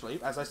 especially,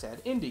 as I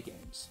said, indie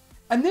games.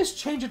 And this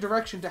change of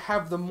direction to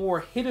have the more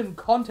hidden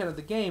content of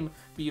the game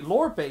be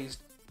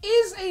lore-based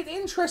is an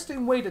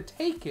interesting way to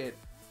take it.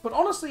 But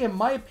honestly, in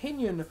my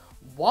opinion,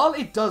 while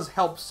it does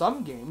help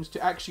some games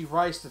to actually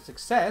rise to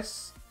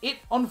success, it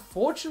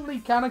unfortunately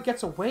kind of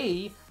gets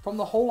away from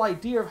the whole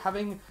idea of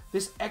having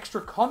this extra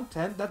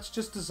content that's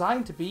just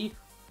designed to be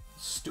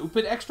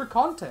stupid extra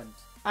content.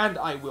 And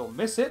I will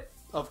miss it,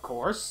 of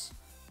course.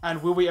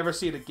 And will we ever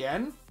see it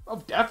again?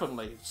 Oh,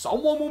 definitely.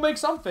 Someone will make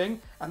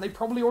something, and they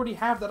probably already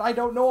have that I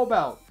don't know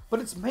about. But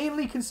it's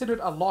mainly considered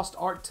a lost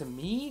art to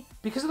me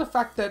because of the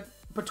fact that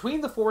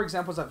between the 4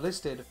 examples I've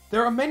listed,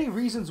 there are many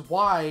reasons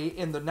why,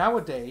 in the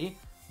nowadays,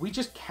 we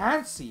just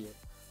can't see it.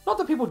 Not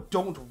that people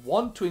don't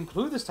want to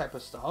include this type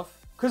of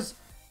stuff, because,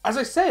 as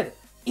I said,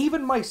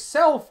 even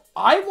myself,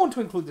 I want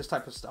to include this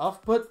type of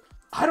stuff, but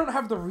I don't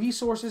have the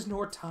resources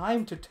nor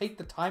time to take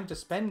the time to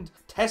spend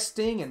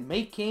testing and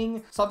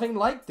making something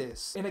like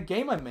this in a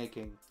game I'm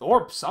making.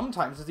 Or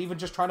sometimes it's even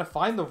just trying to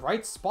find the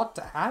right spot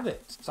to have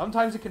it.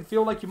 Sometimes it can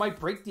feel like you might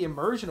break the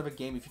immersion of a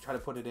game if you try to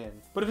put it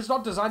in. But if it's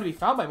not designed to be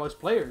found by most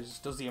players,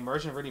 does the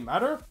immersion really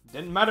matter?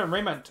 Didn't matter in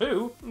Rayman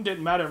 2,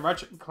 didn't matter in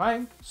Ratchet and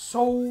Clank.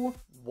 So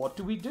what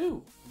do we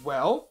do?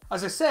 Well,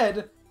 as I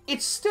said,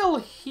 it's still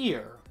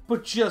here,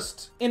 but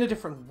just in a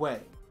different way,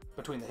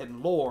 between the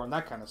hidden lore and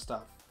that kind of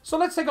stuff. So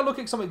let's take a look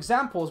at some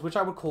examples which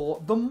I would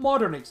call the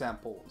modern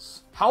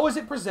examples. How is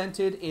it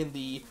presented in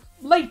the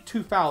late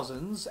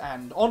 2000s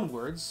and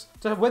onwards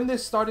to when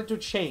this started to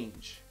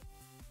change?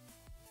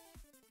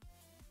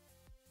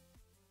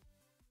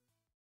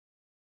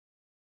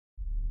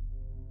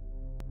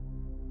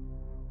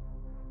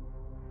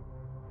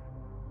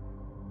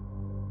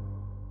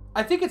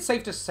 I think it's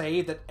safe to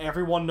say that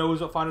everyone knows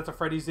what Five Nights at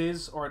Freddy's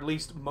is, or at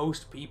least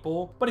most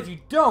people. But if you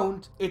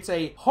don't, it's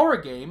a horror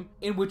game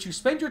in which you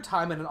spend your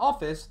time in an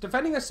office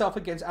defending yourself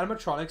against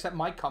animatronics that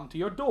might come to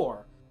your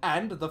door.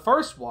 And the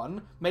first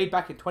one, made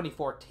back in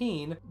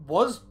 2014,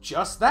 was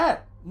just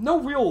that. No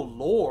real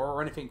lore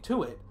or anything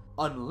to it.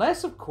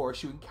 Unless, of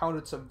course, you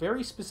encountered some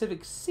very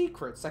specific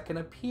secrets that can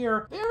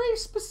appear very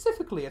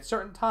specifically at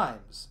certain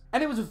times.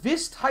 And it was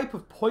this type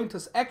of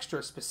pointless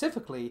extra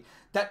specifically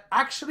that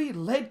actually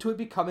led to it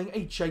becoming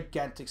a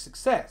gigantic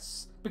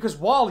success. Because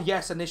while,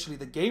 yes, initially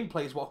the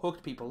gameplay is what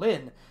hooked people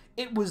in,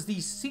 it was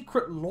these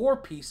secret lore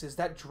pieces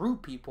that drew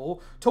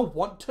people to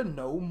want to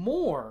know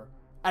more.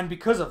 And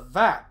because of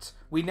that,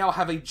 we now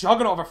have a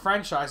juggernaut of a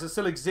franchise that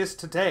still exists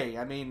today.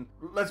 I mean,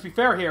 let's be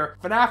fair here,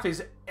 FNAF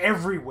is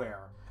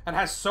everywhere. And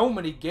has so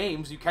many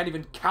games you can't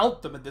even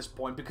count them at this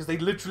point because they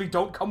literally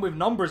don't come with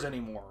numbers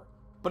anymore.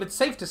 But it's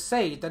safe to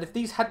say that if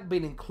these hadn't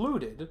been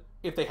included,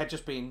 if they had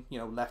just been,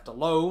 left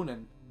alone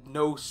and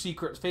no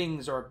secret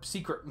things or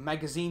secret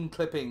magazine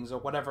clippings or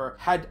whatever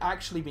had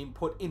actually been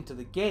put into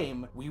the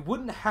game, we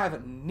wouldn't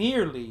have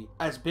nearly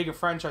as big a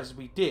franchise as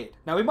we did.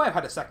 Now, we might have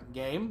had a second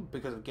game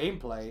because of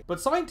gameplay, but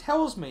something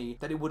tells me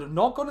that it would have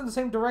not gone in the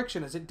same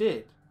direction as it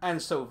did.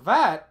 And so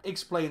that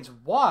explains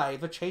why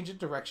the change in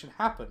direction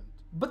happened.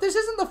 But this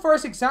isn't the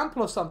first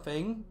example of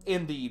something,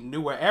 in the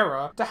newer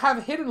era, to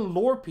have hidden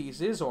lore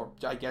pieces, or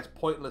I guess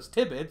pointless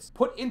tidbits,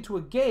 put into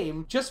a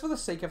game just for the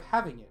sake of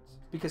having it.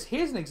 Because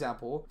here's an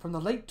example from the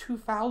late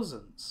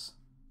 2000s.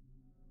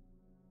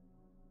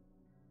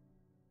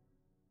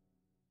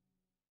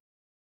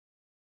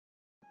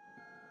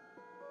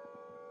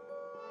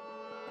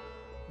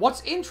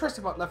 What's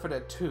interesting about Left 4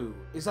 Dead 2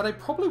 is that I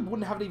probably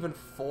wouldn't have even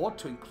thought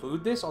to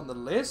include this on the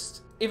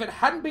list if it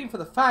hadn't been for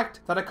the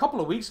fact that a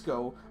couple of weeks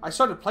ago I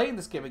started playing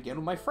this game again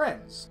with my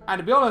friends. And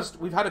to be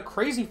honest, we've had a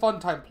crazy fun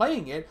time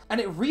playing it,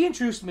 and it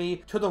reintroduced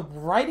me to the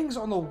writings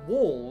on the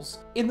walls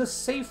in the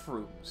safe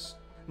rooms.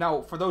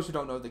 Now, for those who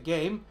don't know the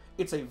game,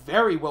 it's a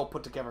very well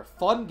put together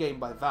fun game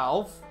by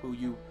Valve, who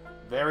you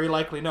very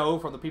likely know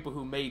from the people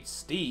who made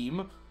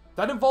Steam,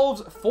 that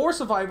involves 4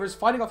 survivors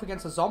fighting off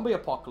against a zombie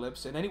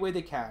apocalypse in any way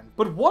they can.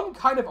 But one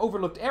kind of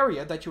overlooked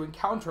area that you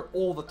encounter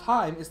all the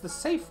time is the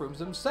safe rooms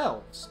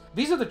themselves.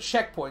 These are the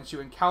checkpoints you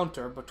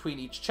encounter between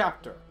each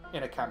chapter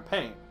in a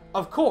campaign.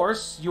 Of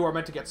course, you are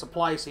meant to get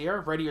supplies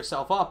here, ready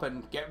yourself up,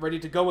 and get ready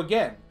to go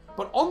again.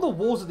 But on the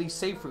walls of these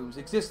safe rooms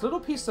exist little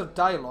pieces of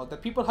dialogue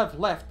that people have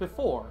left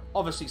before.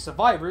 Obviously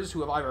survivors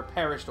who have either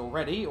perished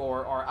already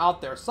or are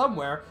out there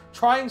somewhere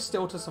trying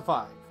still to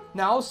survive.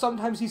 Now,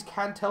 sometimes these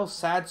can tell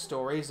sad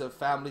stories of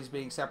families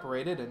being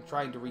separated and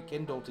trying to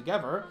rekindle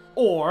together,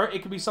 or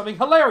it could be something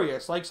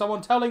hilarious, like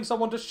someone telling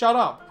someone to shut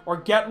up, or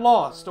get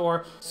lost,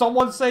 or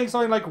someone saying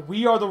something like,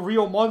 "We are the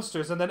real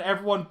monsters," and then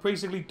everyone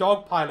basically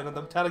dogpiling on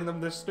them, telling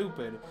them they're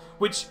stupid,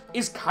 which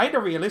is kind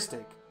of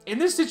realistic. In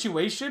this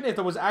situation, if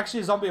there was actually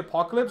a zombie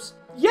apocalypse,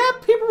 yeah,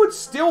 people would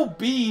still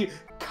be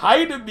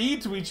kind of mean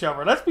to each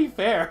other, let's be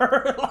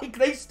fair. Like,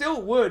 they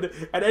still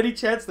would, at any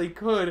chance they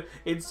could,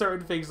 in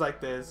certain things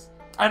like this.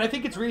 And I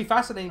think it's really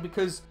fascinating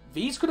because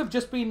these could have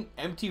just been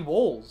empty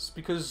walls,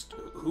 because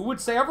who would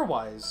say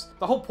otherwise?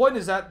 The whole point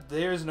is that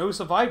there's no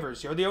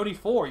survivors, you're the only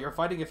 4, you're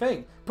fighting a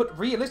thing. But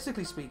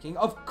realistically speaking,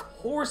 of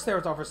course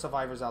there's other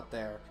survivors out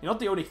there. You're not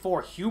the only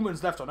 4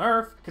 humans left on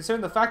Earth,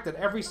 considering the fact that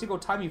every single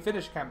time you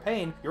finish a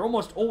campaign, you're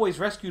almost always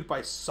rescued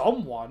by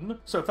someone.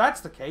 So if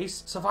that's the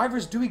case,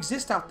 survivors do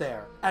exist out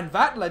there. And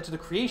that led to the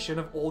creation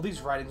of all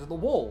these writings on the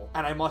wall.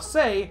 And I must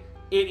say,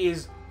 it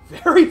is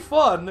very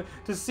fun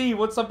to see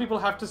what some people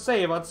have to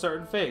say about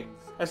certain things.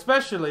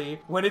 Especially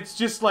when it's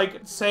just like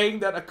saying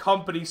that a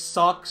company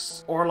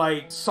sucks, or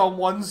like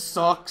someone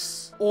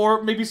sucks,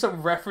 or maybe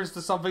some reference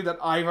to something that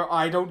either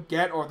I don't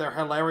get or they're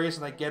hilarious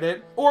and I get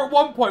it. Or at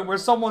one point where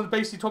someone's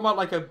basically talking about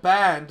like a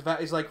band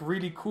that is like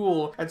really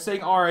cool and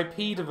saying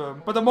RIP to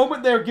them. But the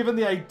moment they're given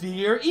the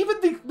idea,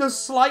 even the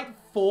slight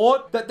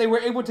thought that they were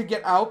able to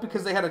get out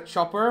because they had a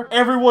chopper,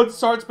 everyone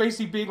starts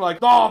basically being like,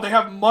 "Oh, they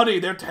have money,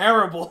 they're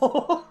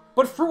terrible."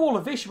 But through all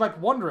of this, you might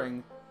be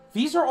wondering,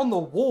 these are on the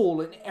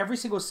wall in every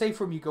single safe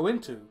room you go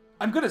into.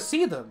 I'm gonna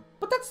see them.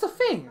 But that's the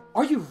thing.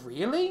 Are you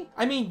really?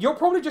 I mean, you're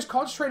probably just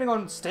concentrating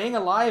on staying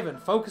alive and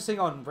focusing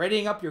on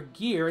readying up your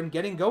gear and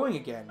getting going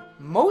again.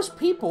 Most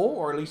people,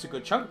 or at least a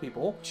good chunk of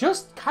people,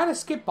 just kind of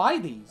skip by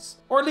these.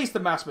 Or at least the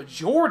mass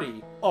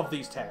majority of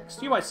these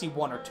texts. You might see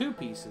 1 or 2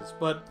 pieces,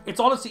 but it's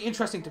honestly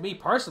interesting to me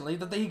personally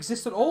that they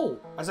exist at all.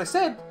 As I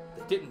said,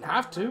 they didn't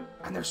have to,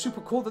 and they're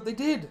super cool that they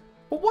did.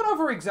 But what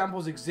other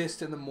examples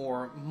exist in the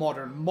more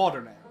modern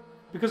era?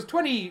 Because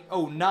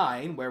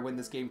 2009, when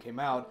this game came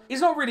out,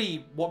 is not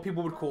really what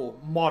people would call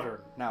modern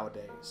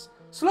nowadays.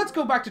 So let's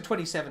go back to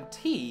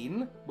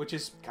 2017, which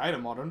is kind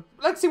of modern.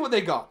 Let's see what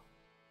they got.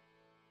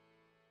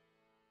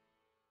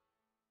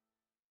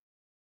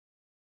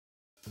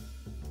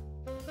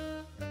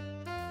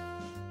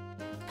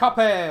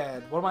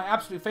 Cuphead, one of my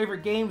absolute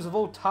favorite games of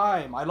all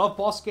time. I love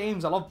boss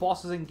games, I love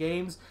bosses in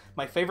games.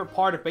 My favorite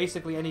part of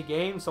basically any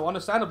game, so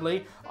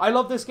understandably, I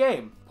love this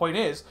game. Point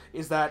is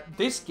that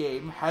this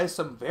game has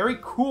some very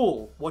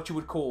cool, what you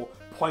would call,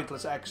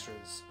 pointless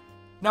extras.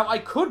 Now, I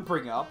could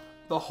bring up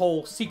the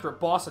whole secret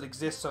boss that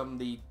exists on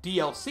the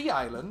DLC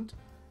island,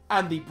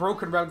 and the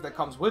broken relic that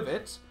comes with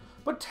it,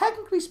 but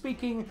technically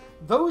speaking,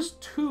 those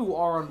two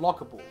are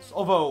unlockables,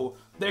 although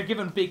they're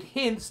given big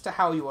hints to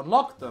how you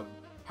unlock them.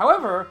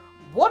 However,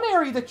 one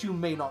area that you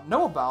may not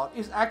know about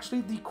is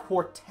actually the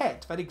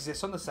quartet that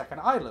exists on the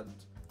second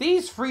island.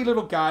 These three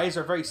little guys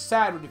are very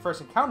sad when you first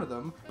encounter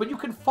them, but you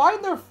can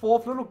find their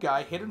fourth little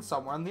guy hidden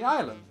somewhere on the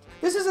island.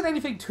 This isn't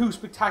anything too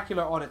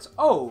spectacular on its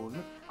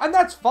own, and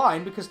that's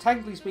fine because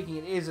technically speaking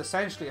it is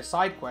essentially a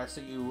side quest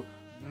that you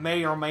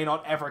may or may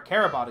not ever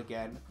care about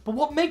again. But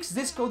what makes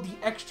this go the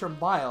extra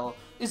mile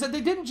is that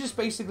they didn't just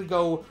basically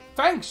go,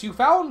 "Thanks, you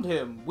found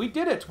him, we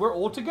did it, we're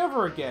all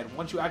together again,"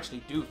 once you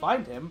actually do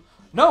find him.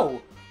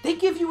 No, they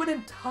give you an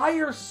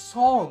entire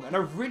song, an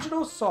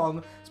original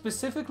song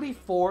specifically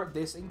for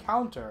this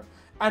encounter.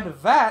 And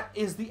that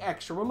is the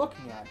extra we're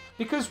looking at.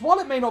 Because while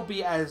it may not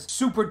be as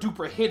super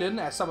duper hidden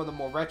as some of the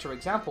more retro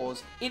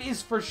examples, it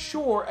is for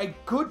sure a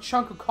good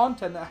chunk of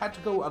content that had to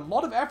go a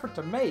lot of effort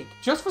to make,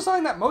 just for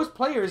something that most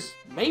players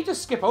may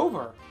just skip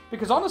over.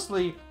 Because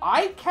honestly,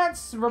 I can't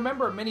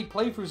remember many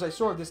playthroughs I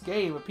saw of this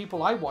game of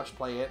people I watched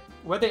play it,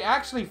 where they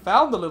actually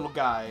found the little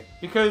guy.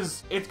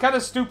 Because it's kind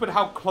of stupid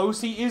how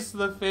close he is to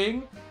the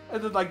thing,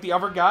 and then, like the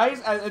other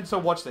guys, and so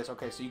watch this.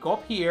 Okay, so you go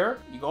up here,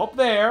 you go up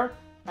there,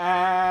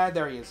 and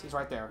there he is. He's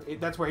right there.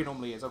 That's where he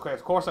normally is. Okay,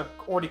 of course I've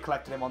already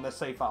collected him on this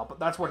save file, but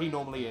that's where he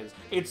normally is.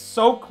 It's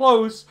so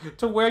close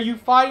to where you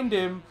find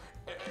him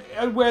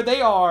and where they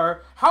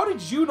are. How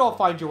did you not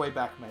find your way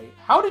back, mate?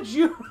 How did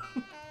you...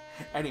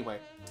 Anyway,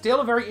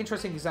 still a very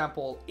interesting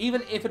example,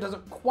 even if it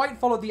doesn't quite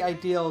follow the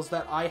ideals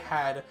that I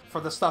had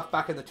for the stuff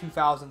back in the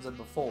 2000s and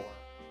before.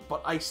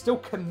 But I still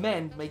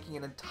commend making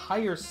an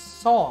entire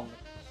song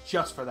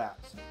just for that.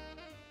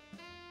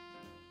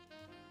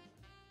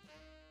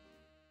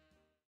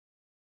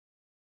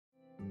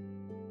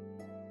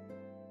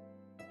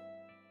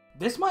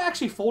 This might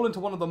actually fall into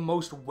one of the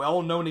most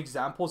well-known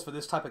examples for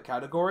this type of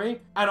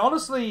category. And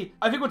honestly,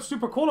 I think what's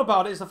super cool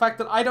about it is the fact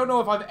that I don't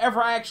know if I've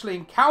ever actually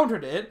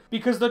encountered it,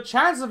 because the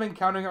chances of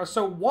encountering it are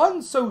so,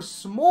 one, so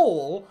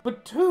small,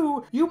 but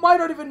two, you might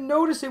not even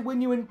notice it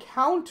when you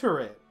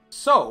encounter it.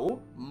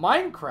 So,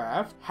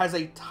 Minecraft has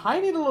a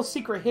tiny little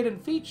secret hidden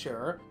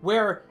feature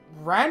where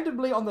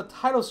randomly on the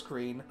title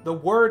screen, the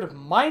word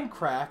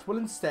Minecraft will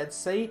instead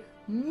say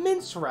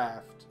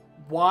Minceraft.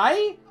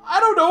 Why? I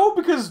don't know,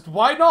 because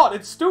why not?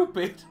 It's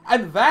stupid.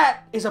 And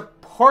that is a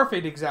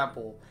perfect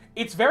example.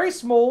 It's very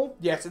small,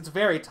 yes, it's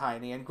very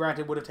tiny, and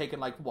granted it would have taken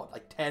like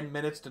 10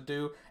 minutes to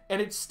do,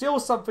 and it's still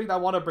something that I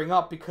want to bring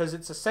up because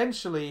it's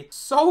essentially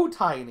so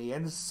tiny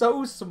and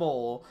so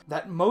small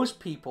that most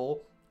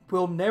people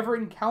will never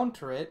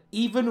encounter it,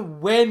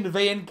 even when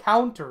they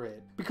encounter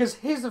it. Because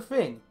here's the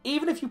thing,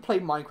 even if you play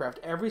Minecraft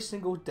every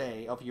single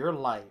day of your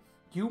life,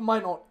 you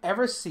might not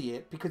ever see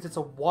it because it's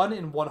a 1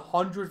 in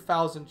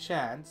 100,000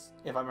 chance,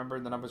 if I'm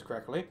remembering the numbers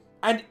correctly.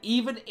 And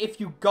even if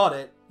you got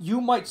it,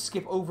 you might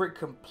skip over it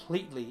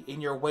completely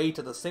in your way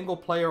to the single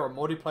player or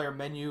multiplayer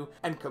menu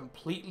and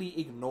completely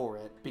ignore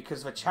it.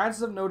 Because the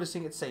chances of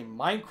noticing it say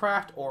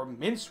Minecraft or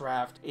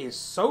Minceraft is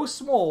so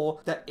small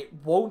that it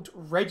won't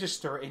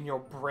register in your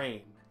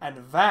brain.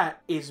 And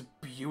that is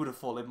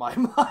beautiful in my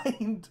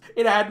mind.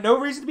 It had no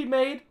reason to be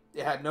made,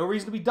 it had no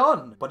reason to be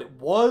done, but it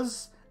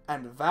was,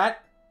 and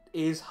that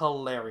is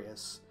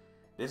hilarious.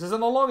 This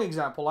isn't a long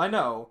example, I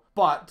know,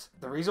 but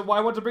the reason why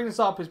I want to bring this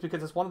up is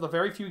because it's one of the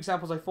very few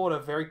examples I thought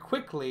of very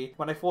quickly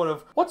when I thought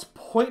of what's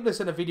pointless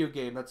in a video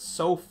game that's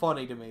so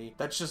funny to me,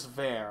 that's just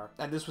there,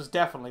 and this was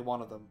definitely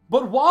one of them.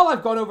 But while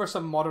I've gone over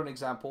some modern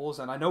examples,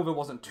 and I know there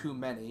wasn't too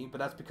many, but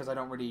that's because I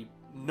don't really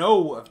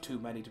know of too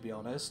many to be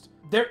honest,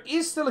 there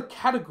is still a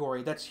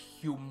category that's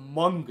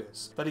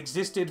humongous, that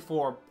existed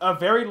for a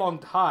very long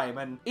time,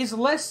 and is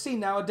less seen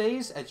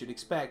nowadays, as you'd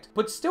expect,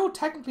 but still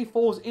technically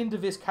falls into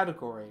this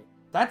category.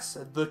 That's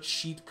the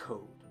cheat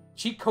code.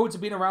 Cheat codes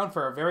have been around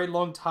for a very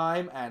long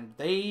time, and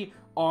they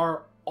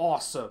are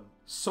awesome.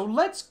 So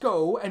let's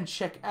go and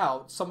check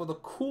out some of the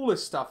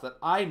coolest stuff that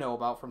I know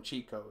about from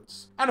cheat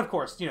codes. And of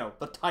course, you know,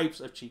 the types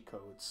of cheat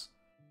codes.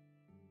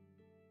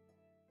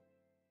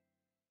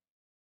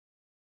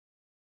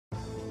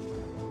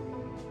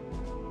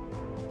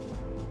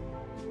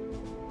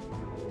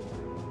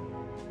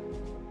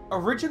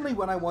 Originally,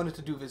 when I wanted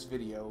to do this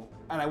video,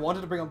 and I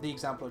wanted to bring up the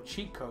example of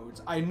cheat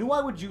codes, I knew I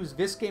would use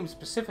this game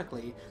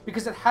specifically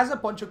because it has a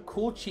bunch of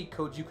cool cheat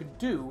codes you can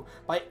do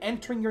by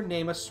entering your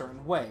name a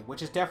certain way,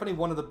 which is definitely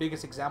one of the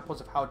biggest examples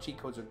of how cheat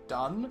codes are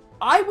done.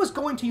 I was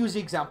going to use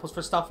the examples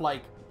for stuff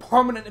like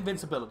permanent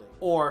invincibility,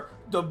 or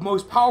the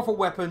most powerful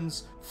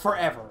weapons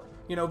forever.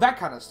 You know, that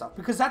kind of stuff.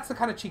 Because that's the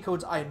kind of cheat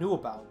codes I knew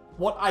about.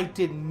 What I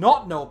did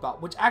not know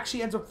about, which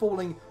actually ends up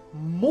falling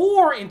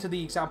more into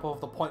the example of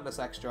the pointless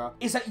extra,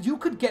 is that you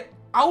could get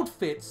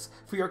outfits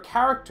for your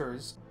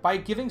characters by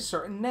giving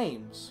certain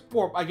names.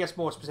 Or, I guess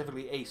more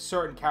specifically, a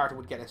certain character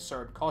would get a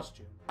certain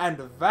costume.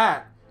 And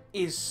that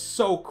is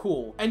so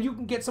cool. And you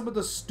can get some of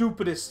the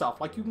stupidest stuff.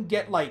 Like, you can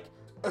get, like,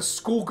 a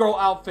schoolgirl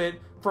outfit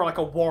for, like,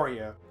 a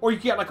warrior. Or you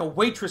can get, like, a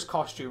waitress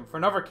costume for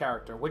another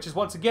character, which is,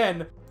 once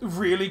again,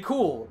 really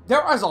cool.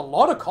 There is a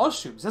lot of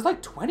costumes. There's,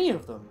 like, 20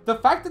 of them. The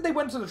fact that they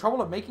went to the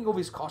trouble of making all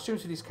these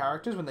costumes for these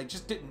characters when they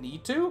just didn't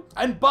need to.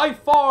 And by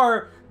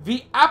far,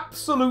 the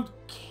absolute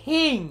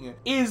king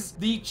is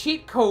the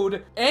cheat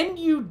code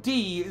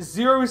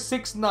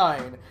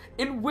NUD069,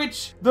 in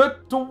which the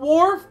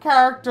dwarf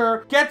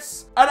character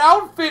gets an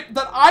outfit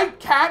that I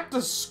can't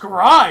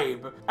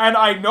describe. And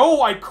I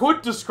know I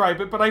could describe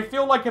it, but I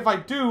feel like if I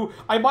do,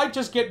 I might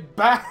just get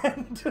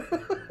banned.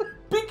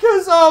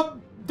 Because,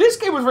 this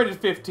game was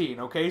rated 15,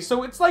 okay?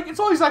 So it's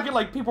always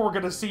like people were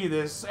gonna see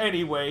this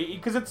anyway,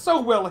 because it's so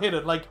well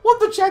hidden. Like,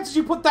 what are the chances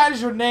you put that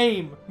as your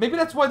name? Maybe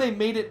that's why they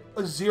made it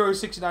a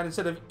 069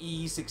 instead of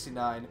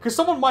E69. Because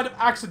someone might have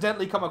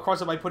accidentally come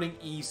across it by putting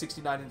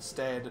E69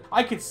 instead.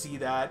 I could see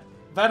that.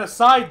 That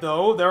aside,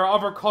 though, there are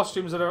other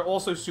costumes that are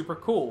also super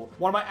cool.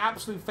 One of my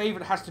absolute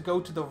favorite has to go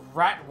to the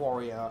Rat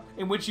Warrior,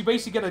 in which you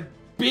basically get a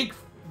big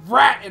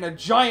rat in a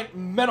giant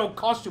metal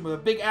costume with a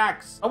big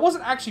axe. I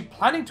wasn't actually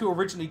planning to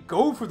originally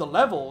go through the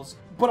levels,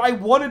 but I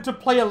wanted to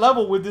play a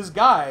level with this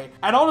guy,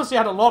 and honestly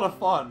I had a lot of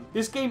fun.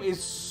 This game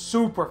is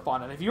super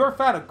fun, and if you're a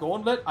fan of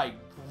Gauntlet, I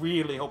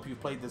really hope you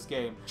played this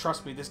game.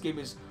 Trust me, this game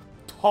is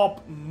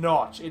top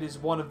notch. It is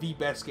one of the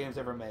best games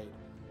ever made.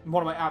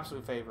 One of my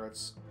absolute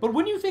favorites. But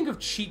when you think of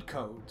cheat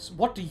codes,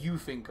 what do you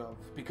think of?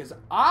 Because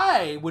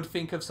I would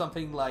think of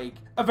something like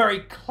a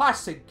very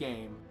classic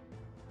game.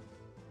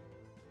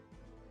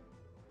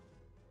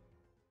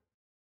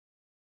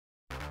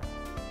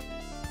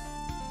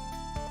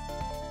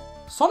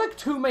 Sonic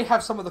 2 may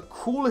have some of the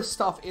coolest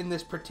stuff in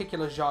this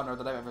particular genre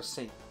that I've ever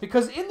seen.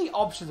 Because in the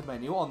options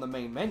menu on the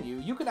main menu,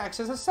 you can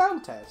access a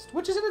sound test,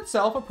 which is in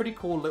itself a pretty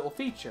cool little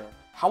feature.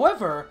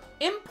 However,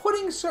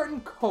 inputting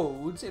certain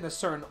codes in a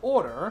certain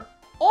order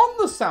on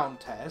the sound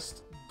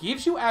test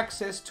gives you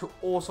access to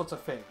all sorts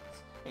of things,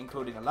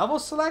 including a level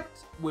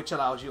select, which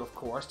allows you, of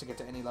course, to get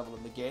to any level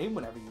in the game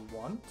whenever you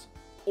want,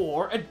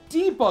 or a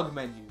debug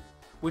menu,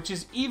 which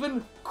is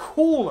even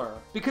cooler,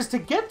 because to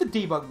get the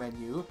debug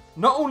menu,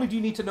 not only do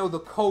you need to know the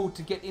code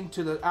to get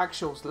into the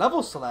actual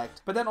level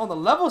select, but then on the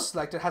level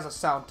select it has a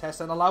sound test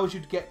that allows you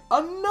to get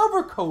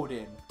another code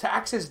in to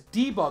access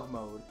debug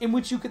mode, in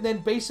which you can then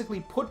basically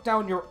put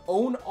down your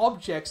own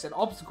objects and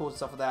obstacles and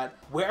stuff like that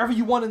wherever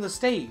you want in the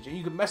stage, and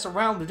you can mess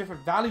around with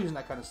different values and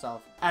that kind of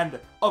stuff. And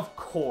of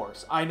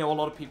course, I know a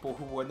lot of people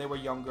who, when they were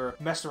younger,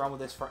 messed around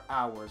with this for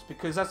hours,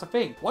 because that's the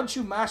thing. Once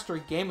you master a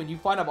game and you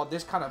find out about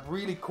this kind of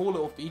really cool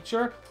little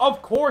feature,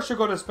 of course you're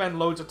going to spend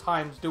loads of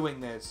times doing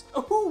this.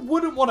 Who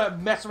wouldn't want to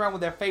mess around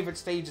with their favorite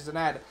stages and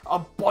add a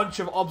bunch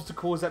of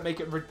obstacles that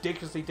make it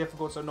ridiculously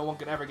difficult so no one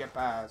can ever get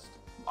past?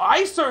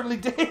 I certainly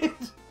did.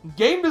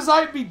 Game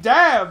design be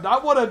damned. I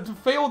want to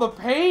feel the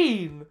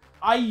pain.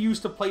 I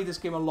used to play this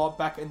game a lot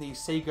back in the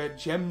Sega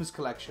Gems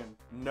collection.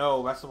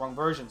 No, that's the wrong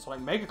version.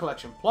 Sonic Mega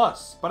Collection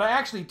Plus. But I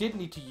actually did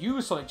need to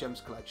use Sonic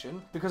Gems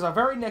collection because our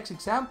very next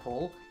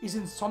example is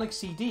in Sonic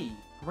CD.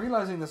 I'm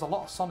realizing there's a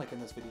lot of Sonic in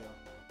this video.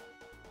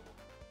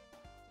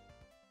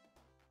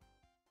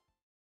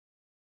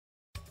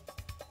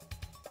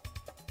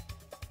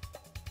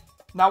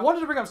 Now, I wanted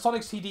to bring up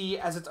Sonic CD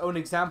as its own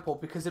example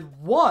because it,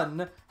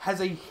 one,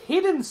 has a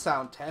hidden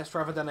sound test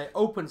rather than an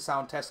open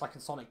sound test like in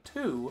Sonic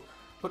 2,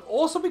 but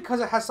also because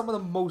it has some of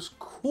the most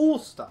cool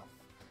stuff.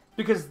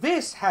 Because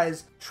this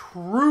has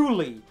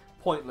truly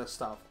pointless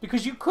stuff.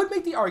 Because you could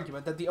make the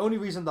argument that the only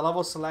reason the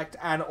level select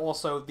and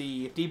also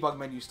the debug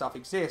menu stuff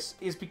exists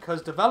is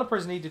because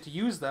developers needed to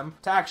use them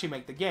to actually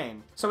make the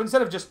game. So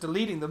instead of just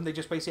deleting them, they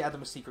just basically add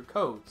them as secret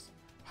codes.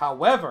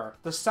 However,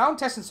 the sound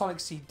test in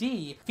Sonic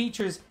CD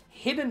features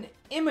hidden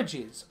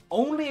images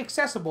only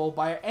accessible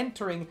by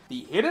entering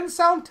the hidden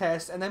sound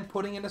test and then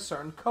putting in a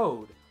certain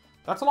code.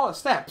 That's a lot of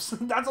steps.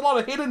 That's a lot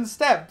of hidden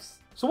steps.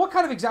 So what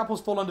kind of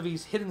examples fall under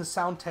these hidden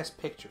sound test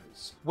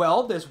pictures?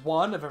 Well, there's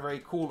one of a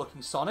very cool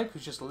looking Sonic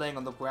who's just laying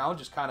on the ground,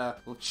 just kind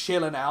of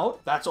chilling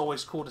out. That's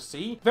always cool to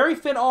see. Very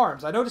thin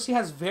arms. I notice he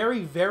has very,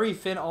 very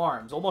thin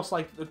arms. Almost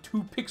like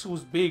 2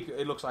 pixels big,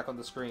 it looks like on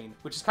the screen,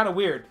 which is kind of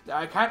weird.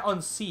 I can't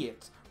unsee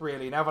it,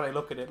 really, now that I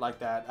look at it like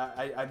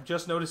that. I'm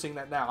just noticing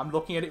that now. I'm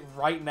looking at it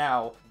right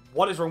now.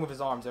 What is wrong with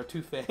his arms? They're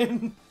too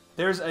thin.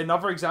 There's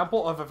another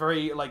example of a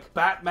very, like,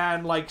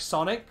 Batman-like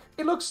Sonic.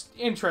 It looks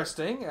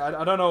interesting.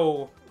 I don't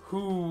know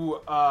who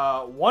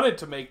wanted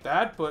to make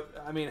that, but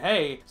I mean,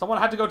 hey, someone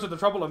had to go to the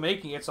trouble of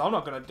making it, so I'm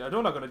not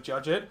gonna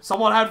judge it.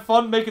 Someone had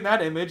fun making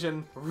that image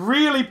and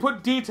really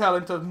put detail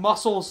into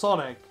Muscle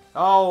Sonic.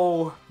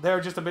 Oh, they're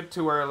just a bit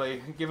too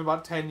early. Give it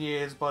about 10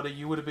 years, buddy.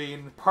 You would have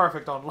been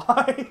perfect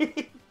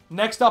online.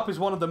 Next up is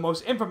one of the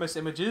most infamous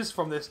images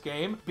from this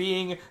game,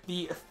 being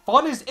the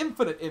Fun is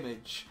Infinite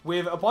image,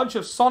 with a bunch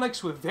of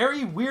Sonics with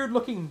very weird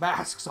looking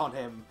masks on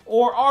him.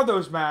 Or are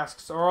those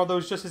masks, or are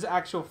those just his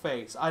actual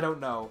face? I don't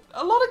know.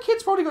 A lot of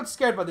kids probably got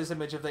scared by this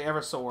image if they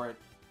ever saw it.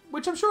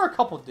 Which I'm sure a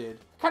couple did.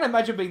 Can't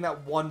imagine being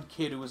that one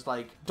kid who was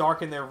like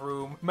dark in their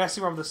room,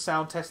 messing around with the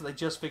sound test that they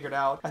just figured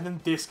out, and then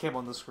this came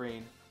on the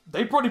screen.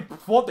 They probably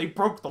thought they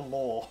broke the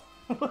law.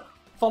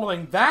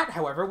 Following that,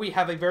 however, we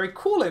have a very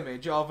cool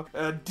image of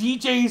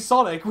DJ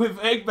Sonic with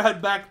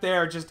Eggman back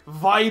there just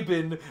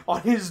vibing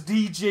on his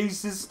DJ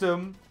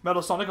system.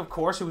 Metal Sonic, of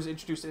course, who was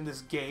introduced in this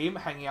game,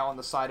 hanging out on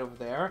the side over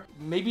there.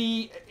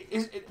 Maybe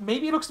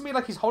it looks to me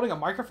like he's holding a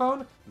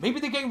microphone. Maybe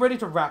they're getting ready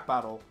to rap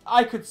battle.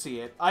 I could see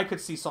it. I could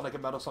see Sonic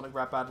and Metal Sonic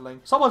rap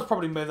battling. Someone's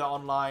probably made that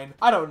online.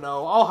 I don't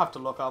know. I'll have to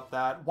look up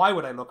that. Why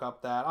would I look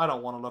up that? I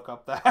don't want to look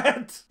up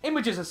that.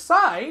 Images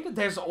aside,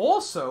 there's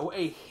also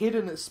a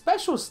hidden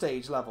special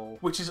stage level,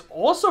 which is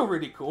also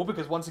really cool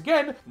because, once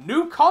again,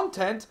 new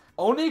content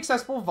only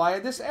accessible via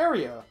this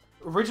area.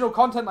 Original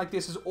content like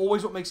this is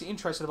always what makes you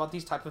interested about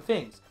these type of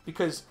things,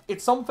 because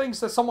it's some things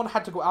that someone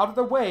had to go out of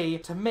their way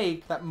to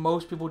make that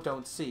most people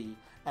don't see,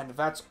 and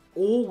that's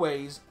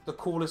always the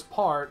coolest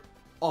part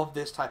of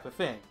this type of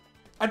thing.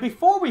 And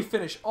before we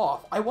finish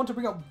off, I want to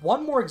bring up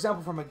one more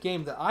example from a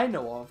game that I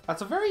know of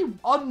that's a very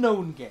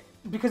unknown game,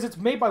 because it's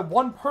made by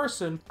one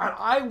person, and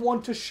I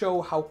want to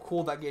show how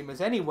cool that game is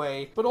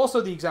anyway, but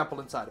also the example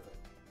inside of it.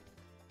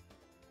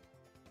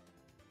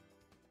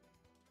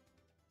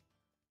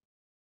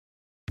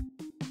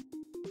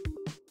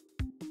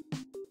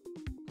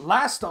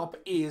 Last up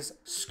is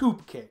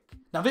Scoop Kick.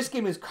 Now this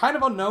game is kind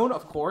of unknown,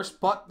 of course,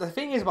 but the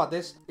thing is about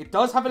this, it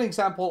does have an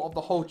example of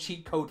the whole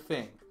cheat code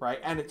thing, right?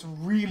 And it's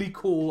really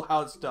cool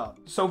how it's done.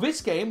 So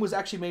this game was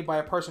actually made by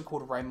a person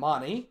called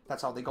Rayman,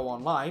 that's how they go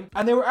online,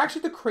 and they were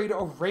actually the creator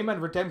of Rayman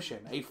Redemption,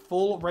 a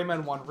full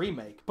Rayman 1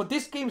 remake. But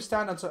this game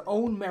stands on its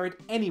own merit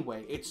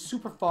anyway. It's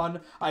super fun,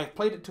 I have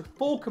played it to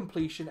full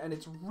completion, and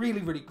it's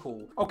really, really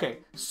cool. Okay,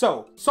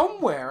 so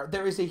somewhere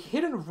there is a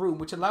hidden room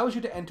which allows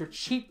you to enter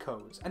cheat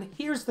codes, and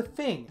here's the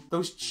thing,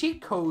 those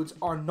cheat codes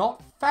are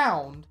not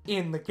found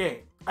in the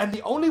game. And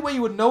the only way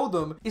you would know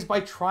them is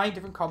by trying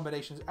different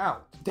combinations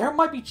out. There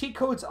might be cheat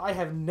codes I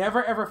have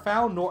never ever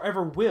found nor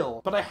ever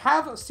will, but I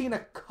have seen a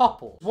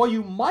couple. While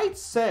you might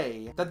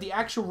say that the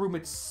actual room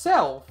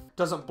itself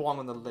doesn't belong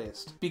on the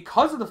list,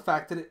 because of the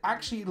fact that it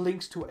actually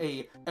links to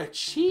a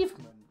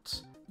achievement,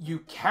 you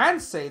can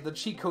say the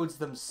cheat codes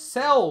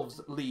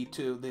themselves lead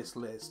to this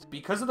list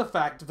because of the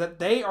fact that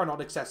they are not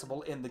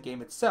accessible in the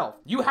game itself.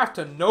 You have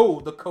to know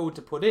the code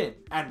to put in.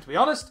 And to be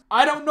honest,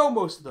 I don't know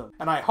most of them.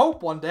 And I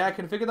hope one day I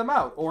can figure them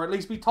out, or at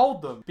least be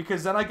told them,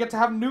 because then I get to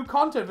have new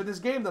content for this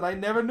game that I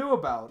never knew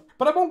about.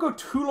 But I won't go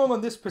too long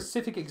on this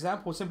specific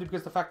example simply because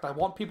of the fact I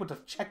want people to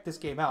check this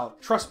game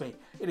out. Trust me,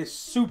 it is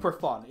super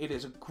fun. It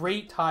is a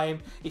great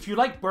time. If you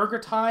like Burger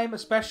Time,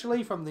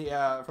 especially from the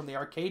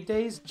arcade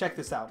days, check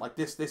this out. Like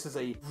this is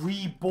a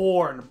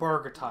reborn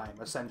Burger Time,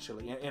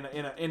 essentially,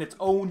 in its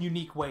own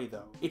unique way,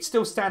 though. It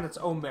still stands its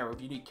own merit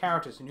with unique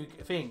characters, unique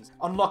things,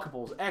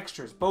 unlockables,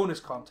 extras, bonus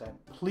content.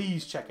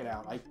 Please check it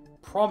out. I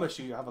promise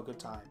you, you'll have a good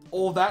time.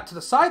 All that to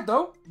the side,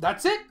 though,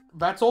 that's it.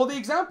 That's all the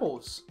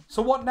examples.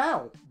 So what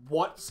now?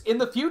 What's in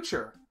the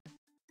future?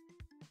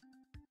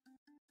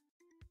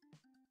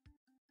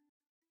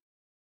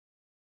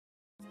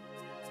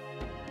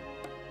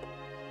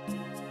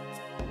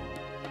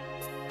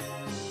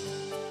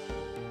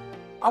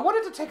 I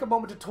wanted to take a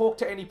moment to talk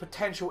to any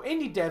potential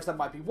indie devs that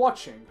might be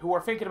watching, who are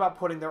thinking about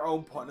putting their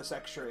own pointless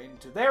extra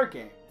into their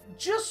game.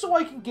 Just so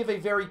I can give a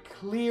very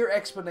clear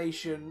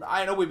explanation.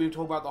 I know we've been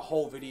talking about the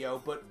whole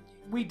video, but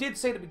we did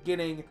say at the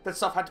beginning that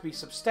stuff had to be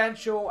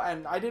substantial,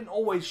 and I didn't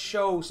always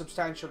show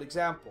substantial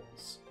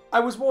examples. I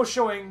was more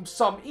showing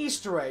some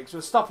Easter eggs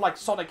with stuff like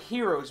Sonic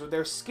Heroes with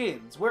their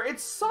skins, where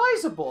it's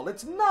sizable,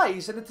 it's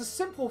nice, and it's a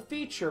simple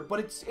feature, but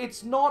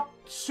it's not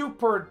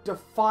super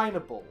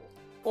definable.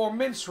 Or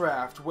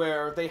Minecraft,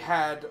 where they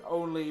had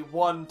only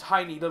one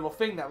tiny little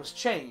thing that was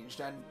changed,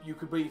 and you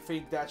could really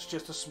think that's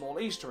just a small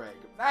Easter egg.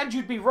 And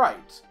you'd be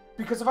right.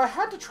 Because if I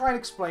had to try and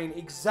explain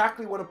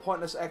exactly what a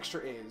pointless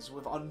extra is,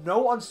 with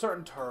no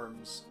uncertain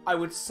terms, I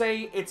would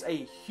say it's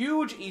a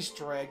huge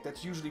Easter egg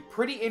that's usually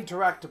pretty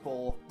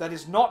interactable, that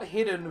is not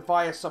hidden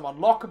via some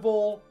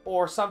unlockable,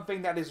 or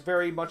something that is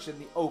very much in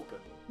the open.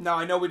 Now,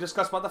 I know we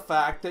discussed about the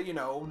fact that, you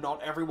know,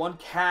 not everyone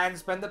can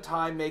spend the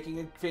time making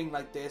a thing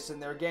like this in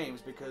their games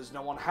because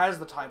no one has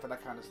the time for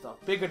that kind of stuff.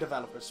 Bigger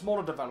developers,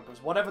 smaller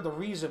developers, whatever the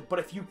reason. But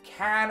if you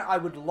can, I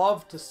would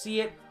love to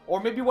see it.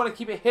 Or maybe you want to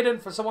keep it hidden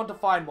for someone to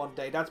find one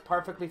day. That's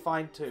perfectly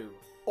fine too.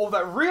 All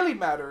that really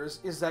matters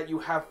is that you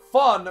have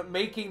fun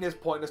making this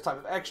pointless type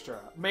of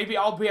extra. Maybe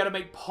I'll be able to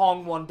make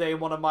Pong one day in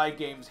one of my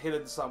games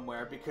hidden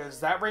somewhere,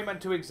 because that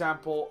Rayman 2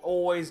 example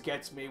always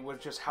gets me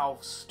with just how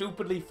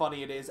stupidly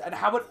funny it is, and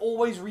how it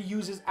always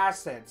reuses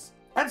assets.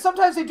 And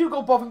sometimes they do go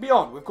above and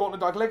beyond with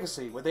Gauntlet Dark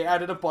Legacy, where they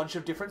added a bunch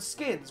of different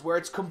skins, where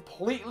it's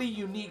completely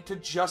unique to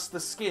just the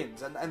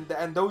skins,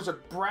 and those are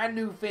brand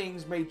new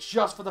things made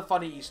just for the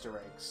funny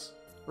Easter eggs.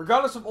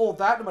 Regardless of all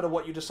that, no matter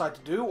what you decide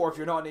to do, or if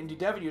you're not an indie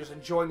dev and you're just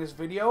enjoying this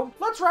video,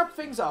 let's wrap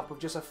things up with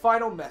just a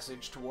final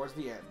message towards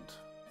the end.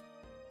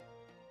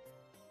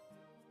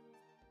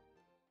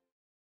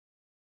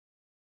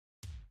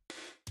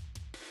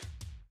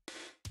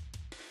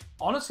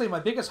 Honestly, my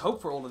biggest hope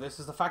for all of this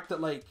is the fact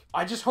that, like,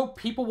 I just hope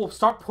people will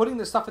start putting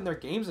this stuff in their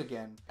games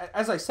again.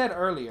 As I said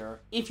earlier,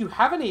 if you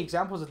have any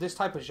examples of this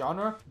type of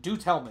genre, do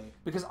tell me,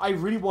 because I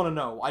really want to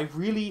know. I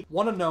really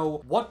want to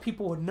know what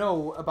people would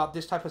know about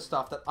this type of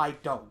stuff that I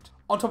don't.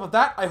 On top of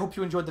that, I hope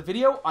you enjoyed the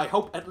video. I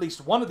hope at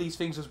least one of these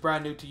things was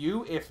brand new to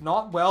you. If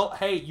not, well,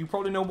 hey, you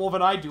probably know more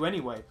than I do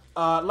anyway.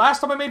 Last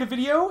time I made a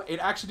video, it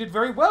actually did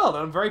very well, and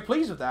I'm very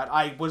pleased with that.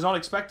 I was not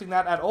expecting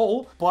that at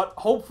all, but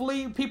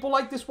hopefully people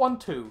like this one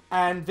too.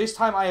 And this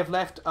time I have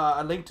left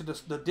a link to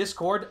the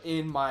Discord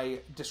in my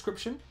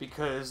description,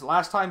 because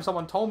last time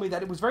someone told me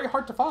that it was very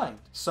hard to find.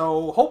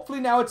 So hopefully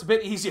now it's a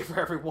bit easier for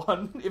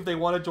everyone if they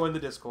want to join the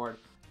Discord.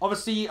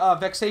 Obviously,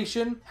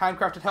 Vexation,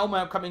 handcrafted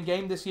helmet, upcoming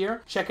game this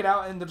year. Check it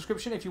out in the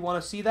description if you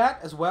want to see that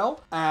as well.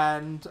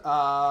 And,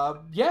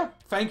 yeah,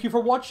 thank you for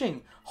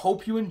watching.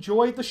 Hope you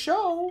enjoyed the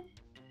show.